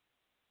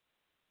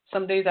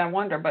 Some days I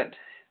wonder, but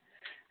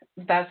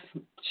that's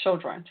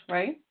children,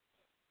 right?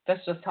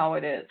 That's just how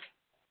it is.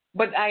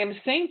 But I am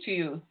saying to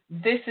you,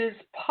 this is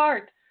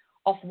part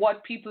of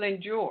what people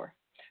endure.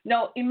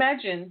 Now,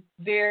 imagine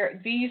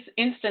these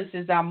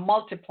instances are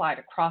multiplied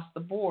across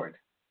the board.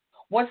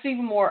 What's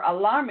even more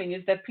alarming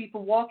is that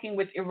people walking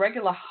with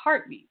irregular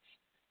heartbeats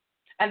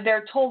and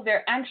they're told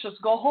they're anxious,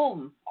 go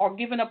home, or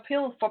given a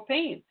pill for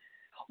pain.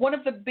 One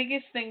of the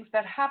biggest things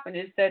that happen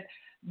is that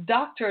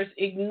doctors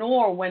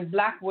ignore when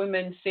Black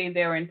women say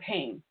they're in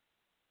pain.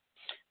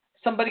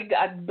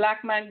 A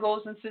Black man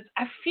goes and says,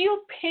 I feel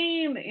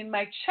pain in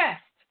my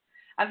chest.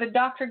 And the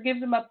doctor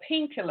gives him a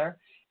painkiller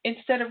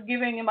instead of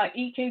giving him an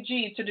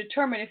EKG to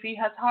determine if he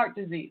has heart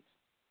disease.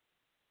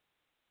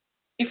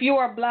 If you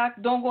are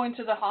Black, don't go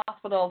into the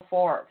hospital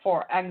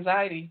for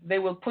anxiety. They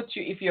will put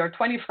you, if you're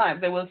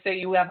 25, they will say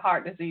you have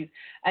heart disease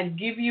and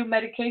give you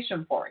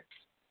medication for it.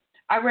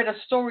 I read a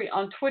story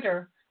on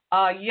Twitter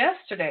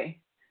yesterday.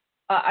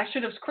 I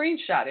should have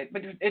screenshot it,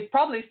 but it's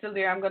probably still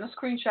there. I'm going to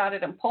screenshot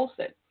it and post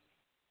it.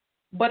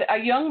 But a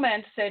young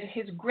man said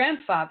his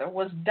grandfather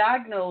was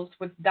diagnosed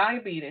with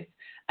diabetes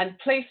and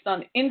placed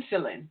on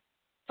insulin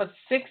for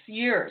 6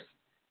 years.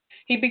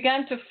 He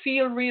began to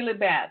feel really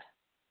bad,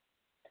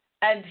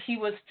 and he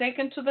was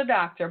taken to the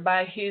doctor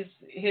by his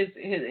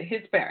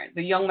parent,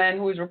 the young man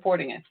who is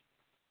reporting it.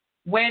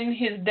 When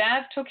his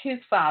dad took his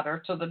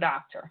father to the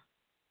doctor,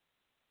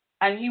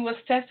 and he was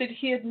tested,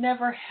 he had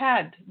never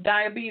had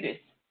diabetes.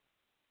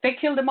 They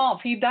killed him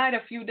off. He died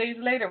a few days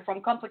later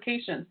from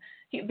complications.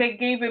 They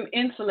gave him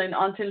insulin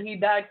until he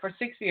died for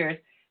 6 years.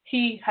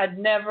 He had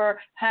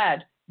never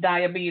had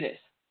diabetes.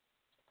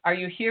 Are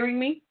you hearing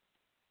me?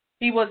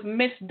 He was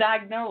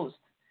misdiagnosed.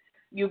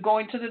 You go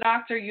into the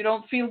doctor, you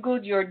don't feel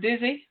good, you're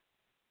dizzy.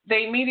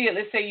 They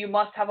immediately say you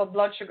must have a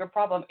blood sugar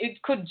problem.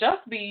 It could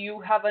just be you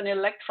have an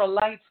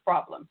electrolytes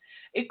problem.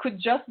 It could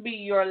just be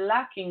you're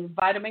lacking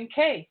vitamin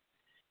K.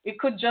 It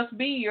could just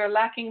be you're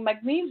lacking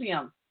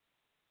magnesium.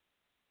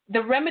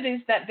 The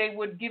remedies that they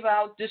would give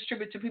out,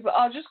 distribute to people,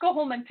 just go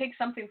home and take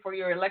something for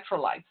your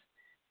electrolytes.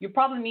 You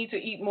probably need to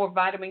eat more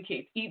vitamin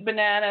K. Eat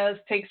bananas,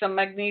 take some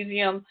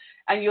magnesium,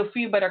 and you'll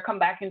feel better. Come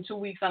back in 2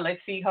 weeks and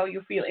let's see how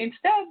you feel.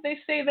 Instead, they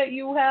say that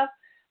you have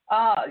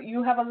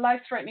a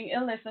life-threatening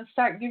illness and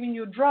start giving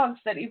you drugs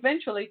that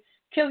eventually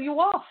kill you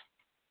off.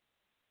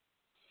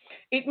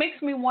 It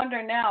makes me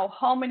wonder now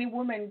how many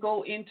women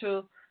go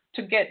into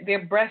to get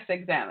their breasts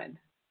examined.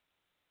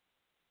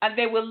 And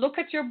they will look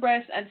at your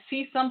breast and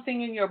see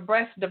something in your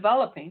breast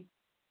developing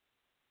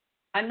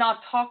and not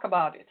talk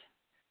about it,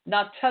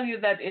 not tell you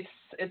that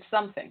it's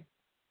something,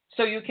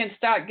 so you can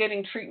start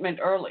getting treatment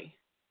early.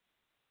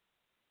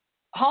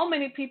 How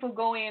many people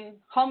go in,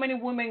 how many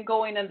women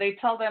go in and they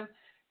tell them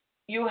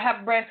you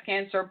have breast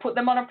cancer, put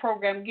them on a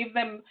program, give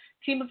them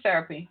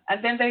chemotherapy,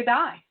 and then they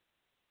die?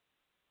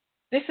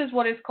 This is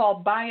what is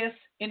called bias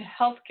in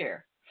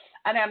healthcare.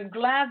 And I'm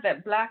glad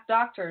that Black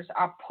doctors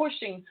are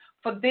pushing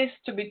for this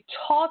to be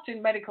taught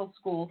in medical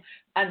school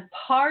and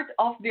part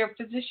of their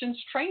physician's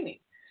training,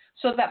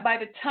 so that by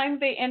the time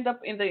they end up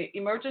in the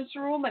emergency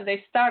room and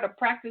they start a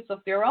practice of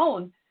their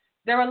own,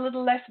 they're a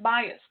little less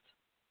biased.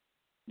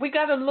 We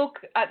got to look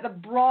at the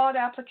broad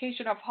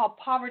application of how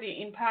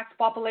poverty impacts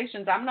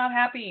populations. I'm not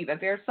happy either.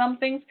 There are some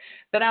things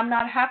that I'm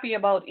not happy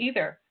about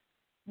either.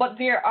 But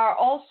there are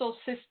also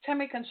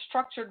systemic and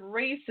structured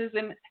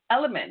racism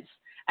elements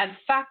and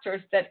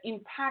factors that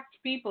impact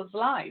people's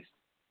lives.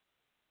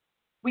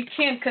 We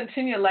can't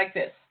continue like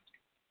this,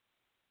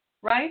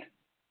 right?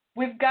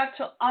 We've got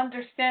to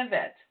understand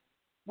that.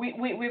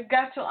 We've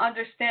got to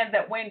understand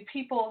that when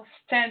people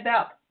stand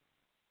up,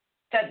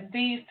 that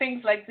these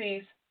things like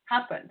these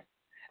happened.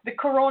 The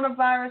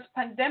coronavirus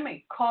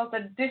pandemic caused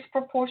a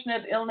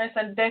disproportionate illness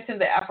and death in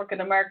the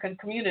African American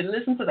community.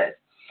 Listen to this.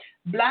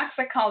 Blacks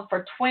account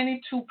for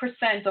 22%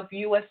 of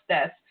U.S.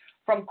 deaths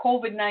from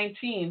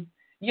COVID-19,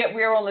 yet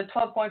we are only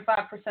 12.5%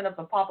 of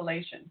the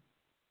population.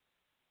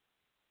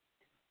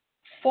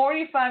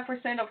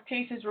 45% of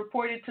cases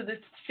reported to the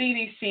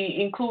CDC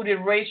included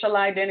racial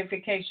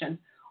identification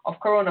of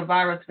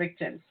coronavirus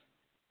victims.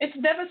 It's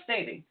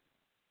devastating.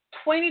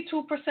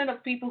 22%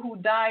 of people who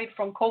died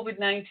from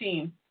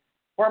COVID-19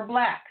 were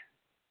Black,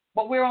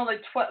 but we're only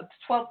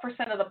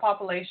 12% of the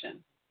population.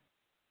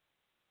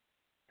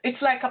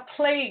 It's like a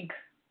plague.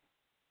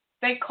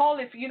 They call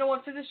it, you know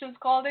what physicians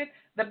called it?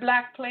 The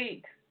Black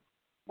Plague.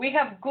 We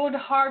have good,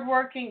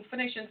 hardworking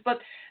physicians, but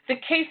the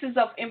cases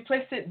of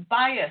implicit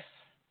bias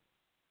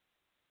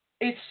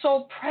is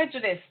so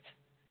prejudiced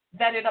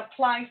that it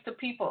applies to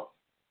people,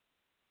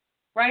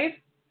 right?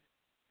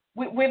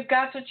 We've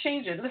got to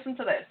change it. Listen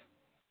to this.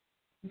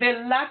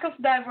 The lack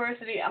of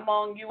diversity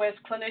among U.S.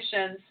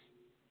 clinicians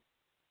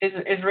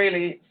is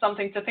really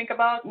something to think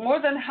about. More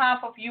than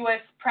half of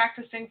U.S.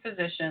 practicing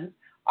physicians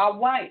are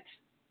white.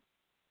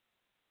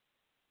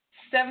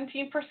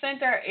 17%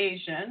 are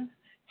Asian,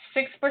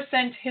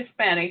 6%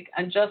 Hispanic,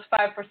 and just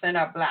 5%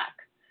 are Black.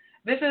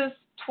 This is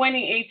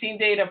 2018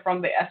 data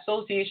from the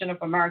Association of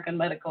American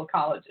Medical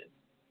Colleges.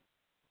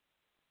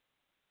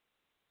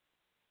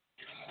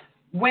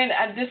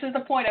 And this is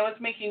the point I was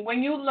making,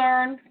 when you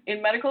learn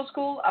in medical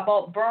school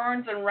about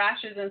burns and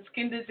rashes and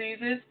skin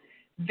diseases,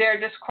 they're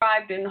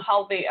described in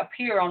how they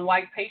appear on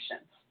white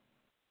patients.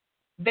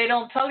 They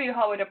don't tell you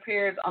how it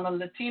appears on a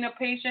Latina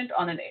patient,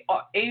 on an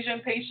Asian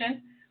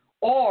patient,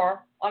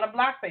 or on a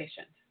Black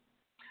patient.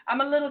 I'm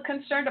a little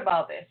concerned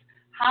about this.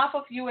 Half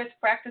of U.S.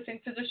 practicing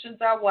physicians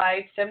are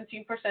white,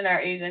 17% are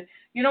Asian.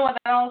 You know what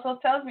that also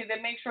tells me?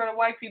 They make sure the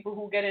white people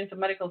who get into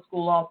medical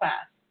school all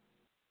pass.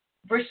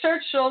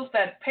 Research shows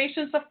that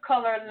patients of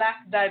color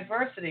lack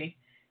diversity.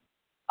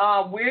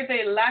 Where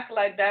they lack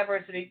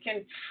diversity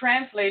can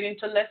translate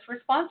into less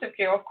responsive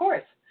care, of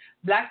course.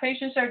 Black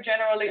patients are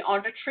generally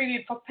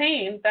undertreated for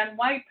pain than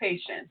white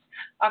patients,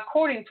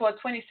 according to a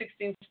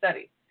 2016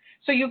 study.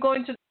 So you go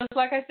into, just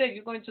like I said,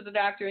 you go into the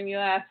doctor and you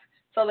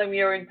tell them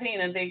you're in pain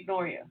and they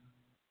ignore you.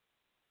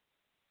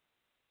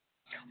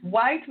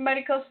 White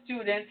medical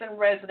students and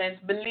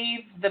residents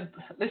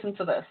listen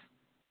to this.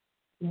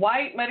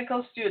 White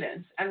medical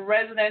students and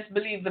residents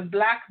believe the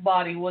black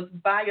body was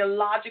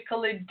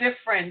biologically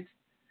different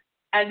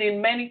and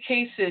in many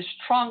cases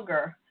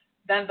stronger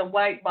than the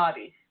white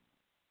body.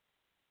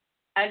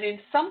 And in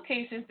some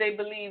cases, they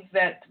believe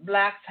that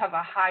blacks have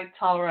a high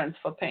tolerance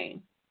for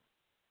pain.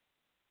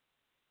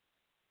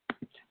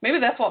 Maybe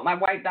that's what my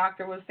white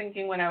doctor was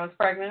thinking when I was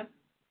pregnant.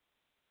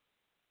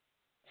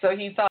 So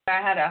he thought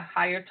I had a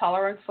higher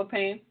tolerance for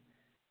pain.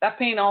 That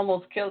pain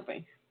almost killed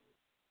me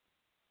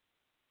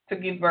to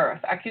give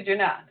birth. I kid you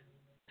not.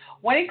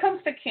 When it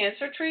comes to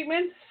cancer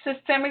treatment,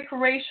 systemic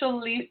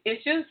racial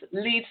issues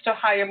leads to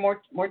higher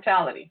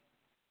mortality.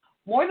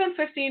 More than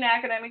 15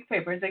 academic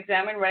papers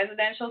examined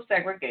residential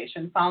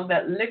segregation found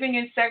that living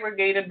in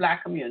segregated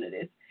black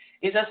communities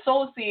is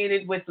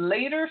associated with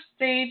later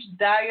stage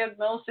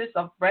diagnosis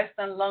of breast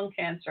and lung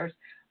cancers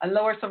and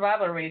lower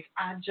survival rates.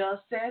 I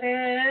just said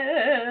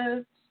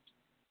it.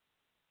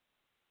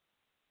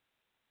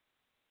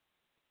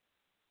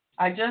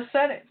 I just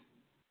said it.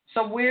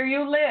 So where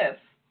you live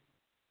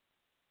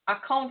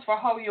accounts for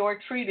how you are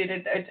treated.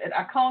 It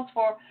accounts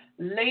for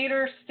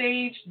later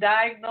stage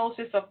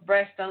diagnosis of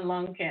breast and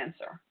lung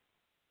cancer.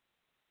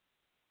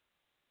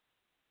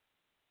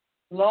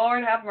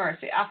 Lord have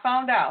mercy. I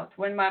found out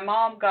when my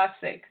mom got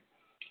sick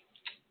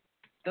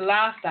the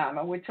last time,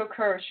 and we took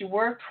her, she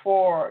worked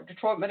for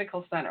Detroit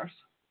Medical Centers.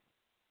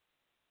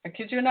 I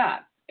kid you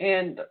not.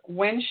 And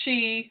when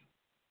she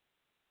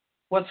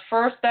was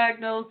first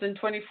diagnosed in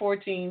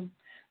 2014,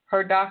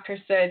 her doctor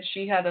said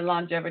she had a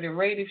longevity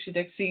rate if she'd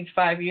exceed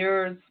 5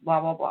 years, blah,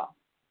 blah, blah.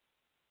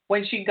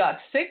 When she got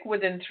sick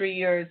within 3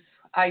 years,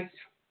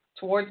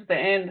 towards the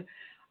end,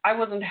 I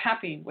wasn't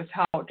happy with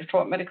how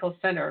Detroit Medical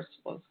Centers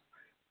was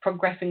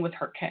progressing with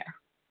her care.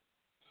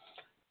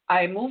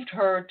 I moved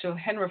her to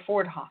Henry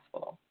Ford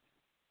Hospital,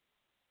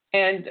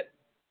 and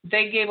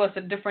they gave us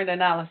a different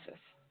analysis.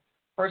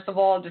 First of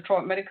all,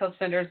 Detroit Medical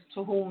Centers,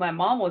 to whom my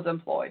mom was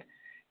employed,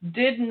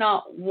 did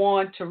not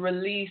want to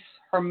release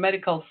her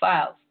medical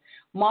files.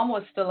 Mom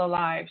was still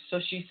alive, so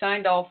she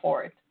signed off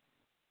for it.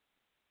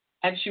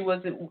 And she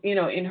was,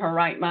 in her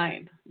right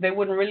mind. They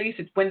wouldn't release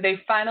it. When they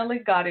finally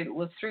got it, it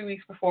was 3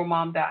 weeks before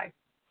Mom died.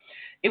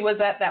 It was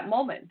at that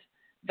moment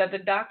that the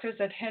doctors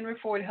at Henry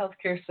Ford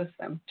Healthcare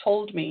System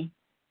told me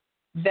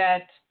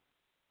that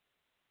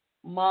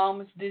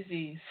Mom's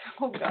disease,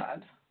 oh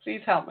God,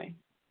 please help me.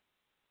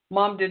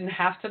 Mom didn't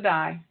have to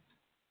die,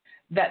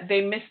 that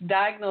they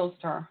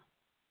misdiagnosed her,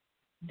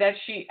 that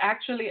she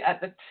actually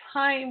at the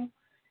time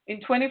in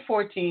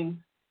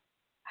 2014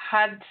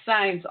 had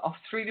signs of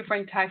 3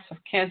 different types of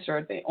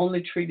cancer. They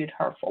only treated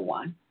her for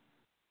one.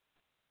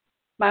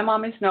 My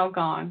mom is now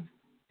gone.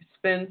 It's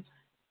been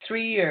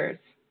 3 years.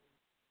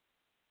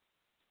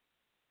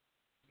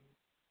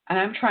 And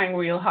I'm trying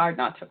real hard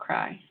not to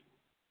cry.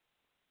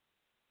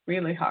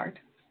 Really hard.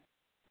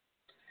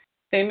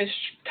 They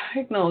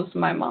misdiagnosed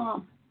my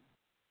mom.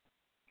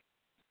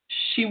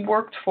 She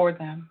worked for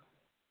them.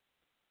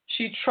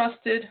 She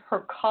trusted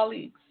her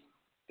colleagues,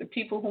 the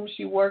people whom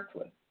she worked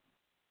with.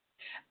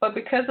 But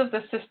because of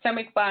the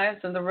systemic bias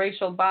and the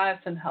racial bias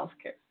in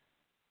healthcare,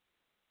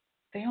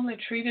 they only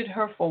treated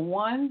her for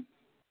one.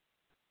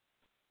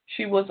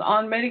 She was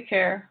on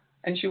Medicare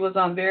and she was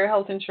on their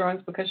health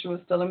insurance because she was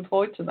still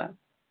employed to them.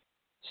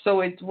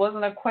 So it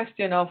wasn't a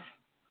question of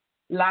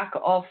lack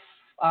of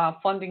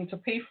funding to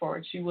pay for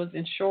it. She was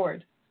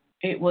insured.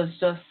 It was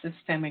just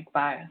systemic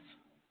bias.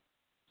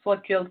 It's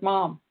what killed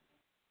Mom.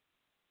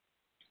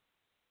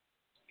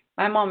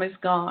 My mom is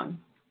gone.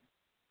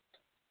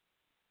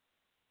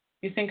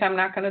 You think I'm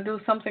not going to do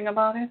something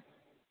about it?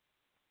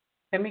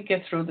 Let me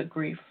get through the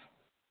grief.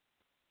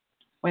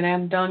 When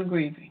I'm done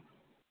grieving,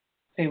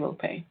 they will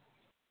pay.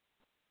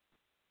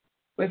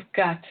 We've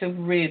got to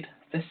rid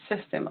the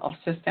system of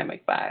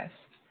systemic bias.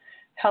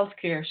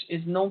 Healthcare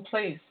is no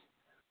place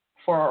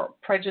for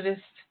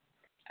prejudiced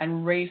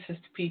and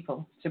racist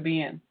people to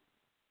be in.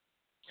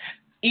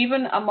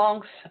 Even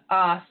amongst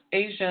us,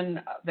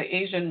 the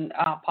Asian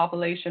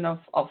population of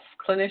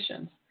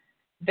clinicians,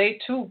 they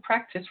too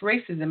practice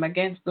racism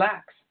against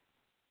blacks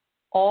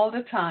all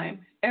the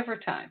time, every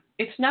time.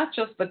 It's not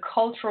just the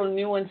cultural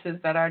nuances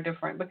that are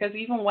different, because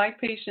even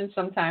white patients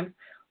sometimes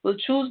will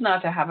choose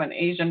not to have an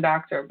Asian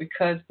doctor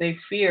because they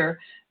fear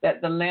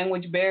that the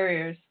language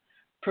barriers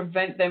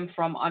prevent them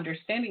from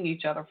understanding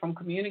each other, from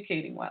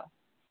communicating well.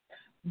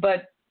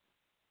 But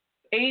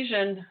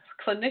Asian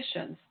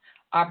clinicians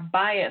are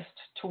biased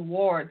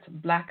towards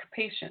black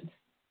patients.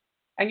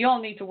 And you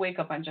all need to wake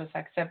up and just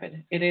accept it.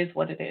 It is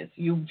what it is.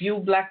 You view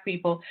black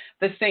people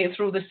the same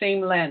through the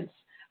same lens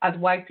as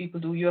white people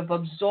do. You have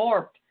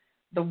absorbed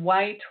the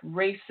white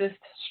racist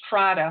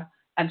strata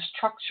and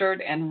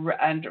structured and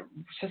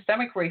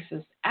systemic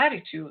racist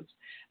attitudes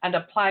and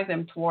apply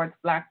them towards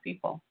black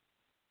people.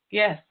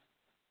 Yes,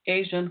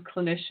 Asian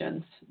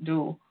clinicians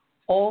do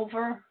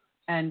over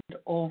and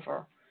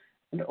over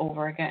and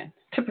over again.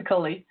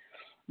 Typically,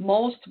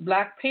 most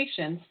black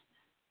patients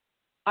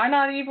are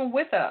not even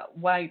with a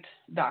white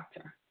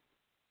doctor.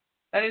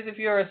 That is,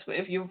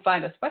 if you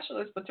find a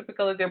specialist, but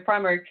typically their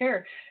primary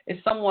care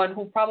is someone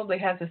who probably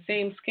has the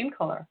same skin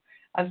color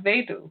as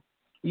they do.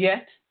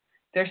 Yet,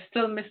 they're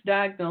still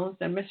misdiagnosed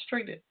and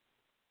mistreated.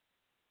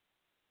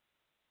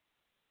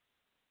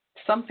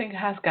 Something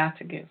has got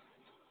to give.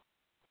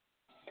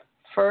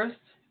 First,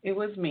 it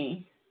was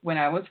me when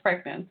I was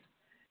pregnant,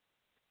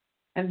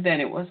 and then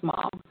it was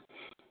mom.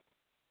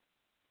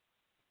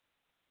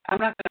 I'm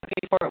not going to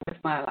pay for it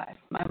with my life.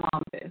 My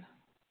mom did.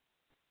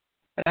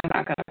 But I'm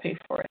not going to pay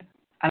for it.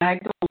 And I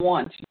don't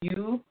want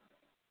you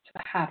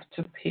to have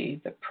to pay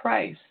the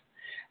price.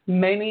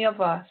 Many of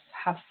us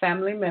have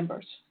family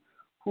members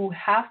who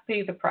have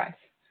paid the price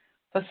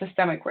for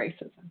systemic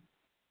racism,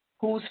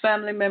 whose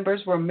family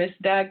members were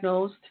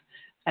misdiagnosed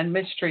and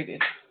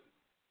mistreated.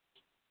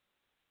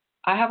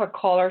 I have a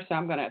caller, so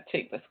I'm going to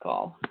take this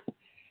call.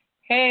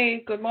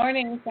 Hey, good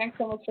morning. Thanks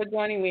so much for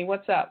joining me.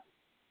 What's up?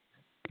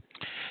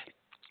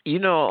 You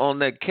know, on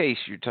that case,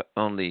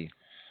 on the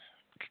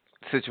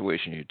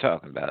situation you're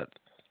talking about,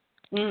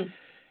 in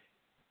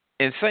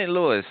St.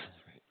 Louis,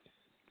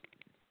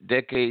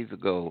 decades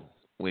ago,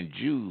 when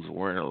Jews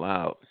weren't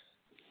allowed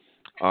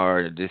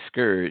or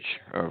discouraged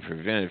or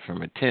prevented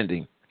from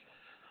attending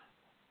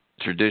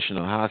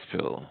traditional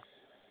hospital,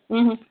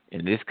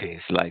 in this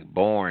case, like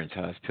Bourne's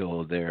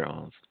Hospital there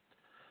on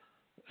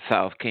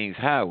South Kings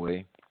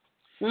Highway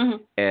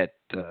at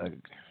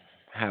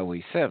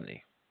Highway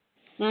 70.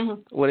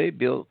 Well, they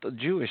built a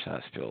Jewish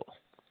hospital.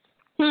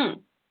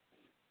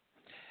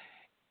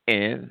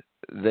 And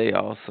they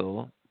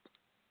also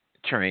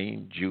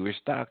trained Jewish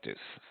doctors.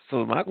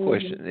 So my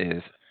question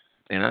is,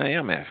 and I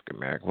am African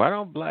American, why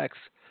don't blacks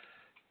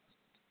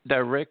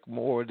direct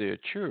more of their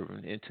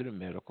children into the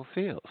medical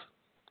fields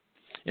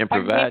and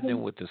provide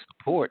them with the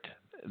support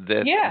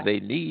that they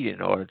need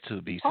in order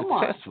to be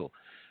successful?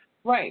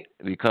 Right.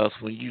 Because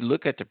when you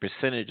look at the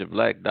percentage of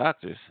black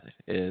doctors,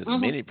 as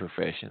many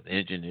professions,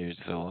 engineers,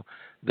 so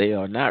they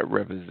are not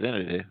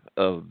representative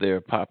of their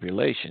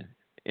population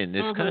in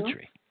this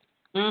country.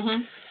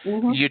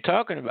 You're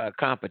talking about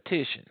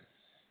competition,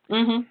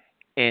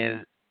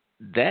 and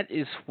that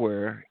is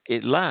where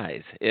it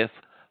lies. If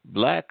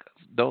black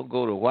don't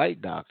go to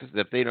white doctors,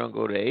 if they don't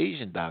go to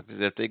Asian doctors,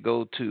 if they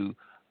go to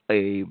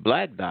a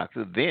black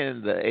doctor,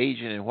 then the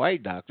Asian and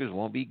white doctors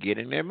won't be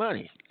getting their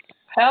money.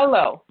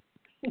 Hello.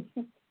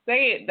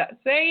 Say it.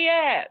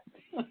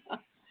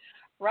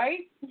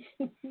 Right?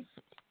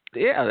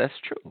 Yeah, that's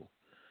true.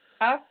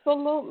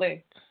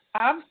 Absolutely.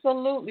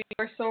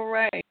 You're so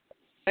right.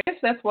 I guess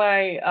that's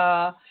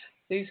why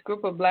these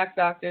group of black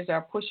doctors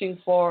are pushing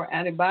for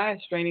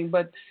anti-bias training.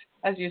 But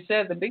as you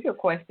said, the bigger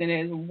question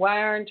is,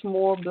 why aren't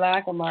more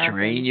black Americans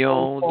train your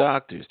own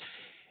doctors?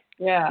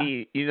 Yeah.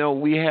 You know,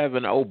 we have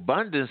an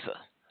abundance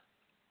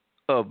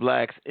of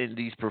blacks in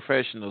these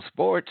professional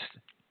sports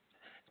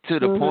to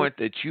the point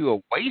that you are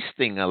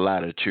wasting a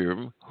lot of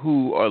children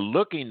who are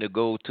looking to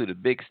go to the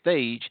big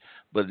stage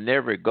but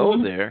never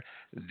go there.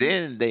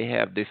 Then they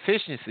have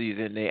deficiencies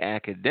in their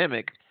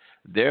academic.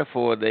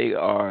 Therefore, they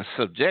are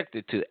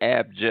subjected to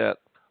abject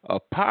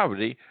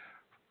poverty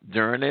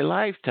during their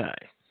lifetime.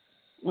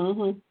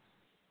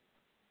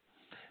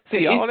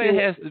 See, all that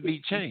has to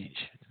be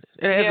changed.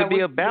 It has to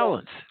be a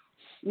balance.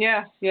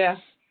 Yeah,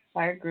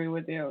 I agree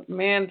with you.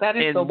 Man, that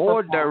is and so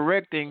more profound.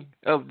 directing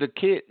of the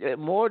kid,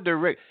 more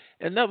direct.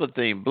 Another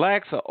thing,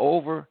 blacks are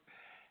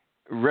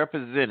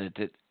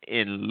overrepresented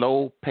in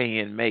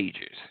low-paying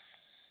majors.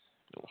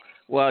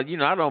 Well, you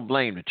know, I don't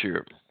blame the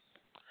children.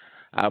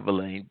 I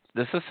blame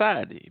the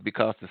society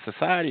because the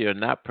society are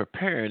not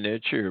preparing their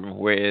children,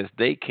 whereas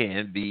they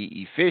can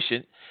be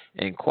efficient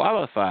and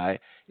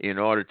qualified in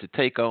order to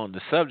take on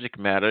the subject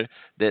matter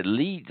that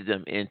leads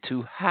them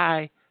into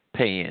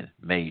high-paying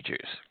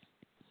majors.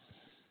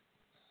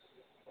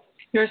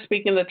 You're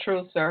speaking the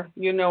truth, sir.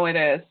 You know it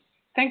is.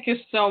 Thank you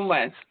so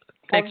much.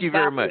 Thank you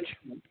very much.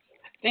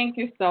 Thank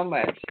you so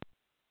much.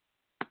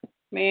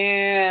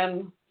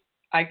 Man,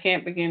 I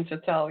can't begin to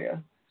tell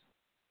you.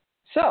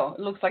 So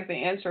it looks like the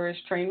answer is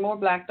train more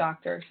black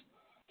doctors.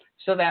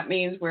 So that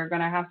means we're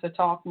going to have to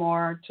talk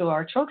more to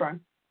our children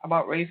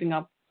about raising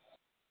up,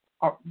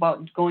 or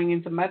about going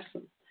into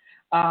medicine.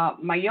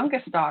 My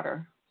youngest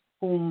daughter,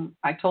 whom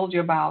I told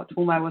you about,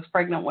 whom I was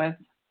pregnant with,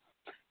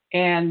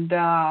 and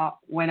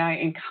when I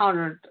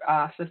encountered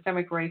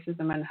systemic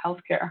racism in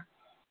healthcare,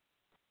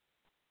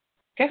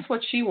 guess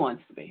what she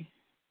wants to be?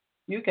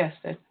 You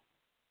guessed it,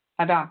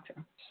 a doctor.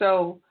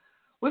 So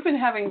we've been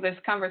having this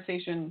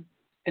conversation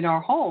in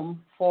our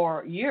home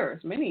for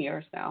years, many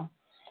years now.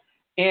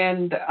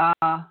 And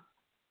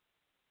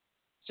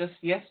just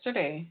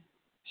yesterday,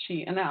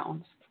 she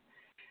announced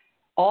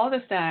all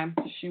this time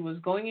she was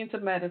going into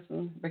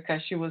medicine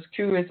because she was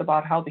curious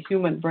about how the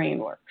human brain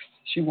works.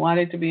 She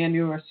wanted to be a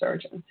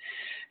neurosurgeon.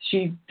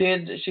 She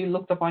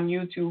looked up on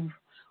YouTube,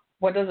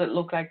 what does it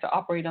look like to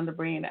operate on the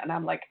brain? And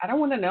I'm like, I don't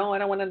want to know. I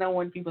don't want to know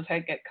when people's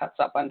head get cuts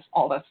up and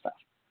all that stuff.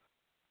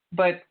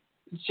 But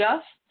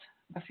just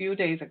a few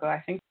days ago,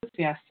 I think it was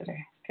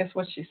yesterday, guess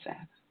what she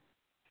said?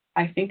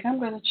 I think I'm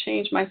going to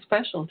change my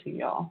specialty,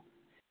 y'all.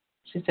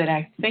 She said,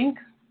 I think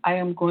I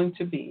am going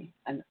to be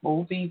an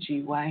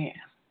OBGYN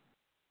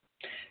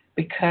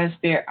because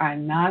there are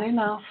not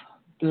enough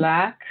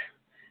Black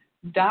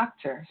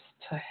doctors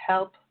to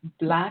help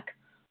Black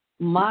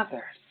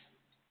mothers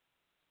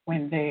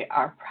when they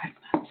are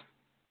pregnant.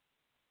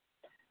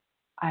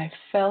 I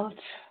felt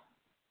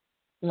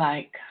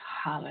like,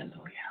 hallelujah.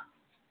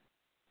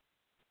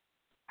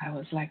 I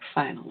was like,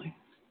 finally,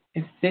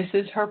 if this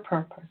is her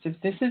purpose, if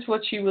this is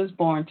what she was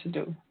born to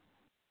do,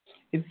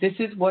 if this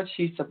is what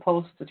she's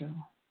supposed to do,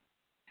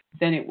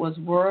 then it was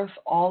worth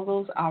all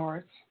those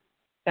hours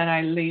that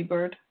I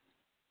labored,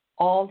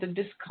 all the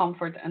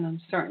discomfort and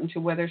uncertainty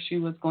whether she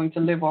was going to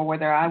live or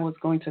whether I was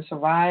going to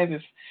survive,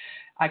 if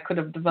I could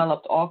have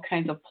developed all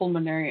kinds of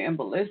pulmonary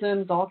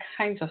embolisms, all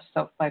kinds of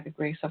stuff by the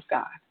grace of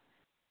God.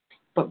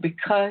 But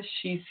because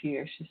she's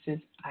here, she says,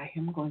 I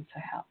am going to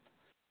help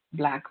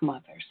Black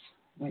mothers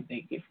when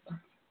they give birth.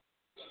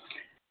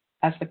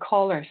 As the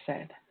caller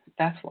said,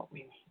 that's what we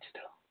need to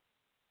do.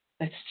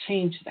 Let's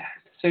change that.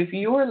 So if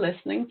you're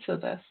listening to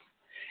this,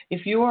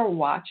 if you are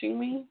watching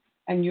me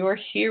and you're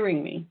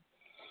hearing me,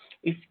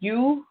 if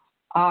you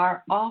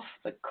are of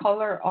the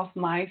color of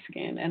my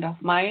skin and of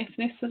my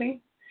ethnicity,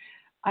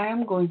 I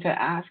am going to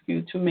ask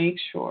you to make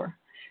sure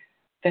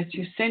that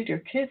you send your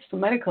kids to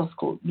medical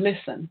school.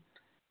 Listen,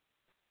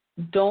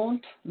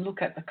 don't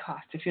look at the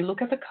cost. If you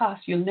look at the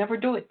cost, you'll never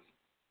do it.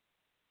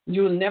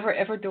 You will never,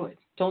 ever do it.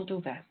 Don't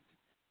do that.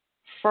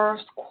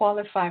 First,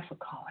 qualify for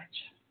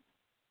college.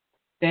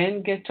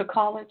 Then get to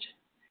college.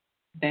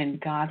 Then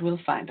God will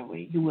find a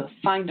way. You will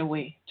find a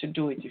way to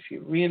do it if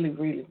you really,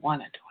 really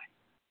want to do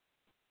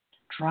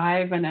it.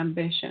 Drive and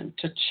ambition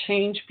to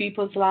change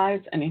people's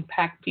lives and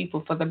impact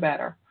people for the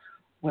better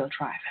will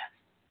drive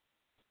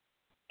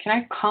it. Can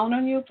I count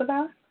on you for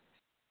that?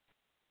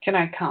 Can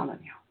I count on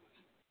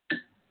you?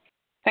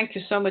 Thank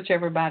you so much,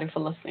 everybody, for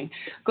listening.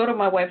 Go to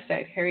my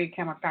website,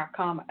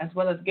 harrietkemmick.com, as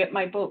well as get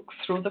my book,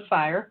 Through the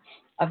Fire,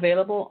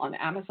 available on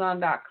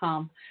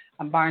Amazon.com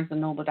and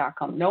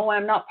BarnesandNoble.com. No,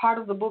 I'm not part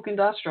of the book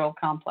industrial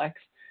complex.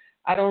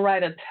 I don't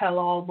write a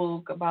tell-all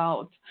book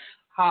about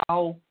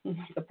how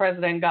the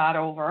president got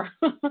over.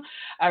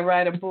 I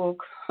write a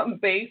book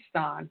based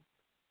on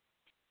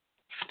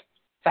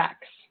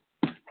facts.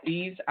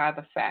 These are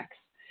the facts.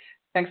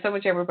 Thanks so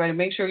much, everybody.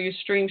 Make sure you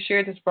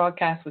share this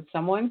broadcast with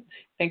someone.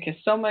 Thank you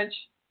so much.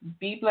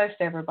 Be blessed,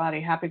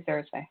 everybody. Happy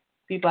Thursday.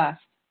 Be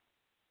blessed.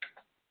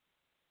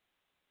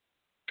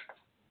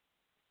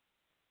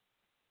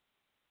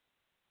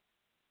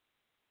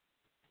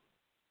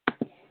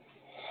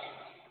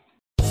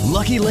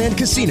 Lucky Land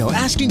Casino,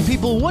 asking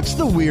people, what's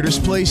the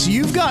weirdest place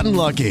you've gotten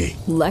lucky?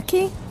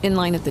 Lucky? In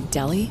line at the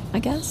deli, I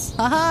guess?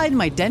 Aha, in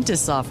my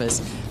dentist's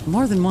office.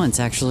 More than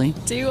once, actually.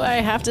 Do I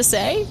have to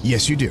say?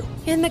 Yes, you do.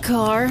 In the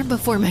car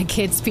before my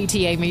kids'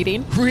 PTA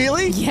meeting.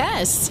 Really?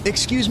 Yes.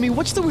 Excuse me,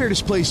 what's the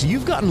weirdest place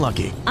you've gotten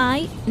lucky?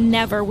 I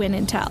never win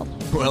and tell.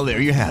 Well, there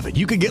you have it.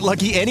 You can get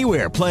lucky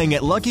anywhere, playing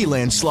at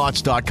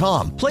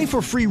LuckyLandSlots.com. Play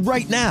for free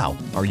right now.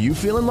 Are you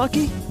feeling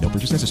lucky? No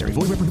purchase necessary.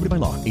 Void where prohibited by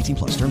law.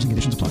 18+. Terms and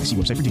conditions apply. See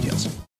website for details.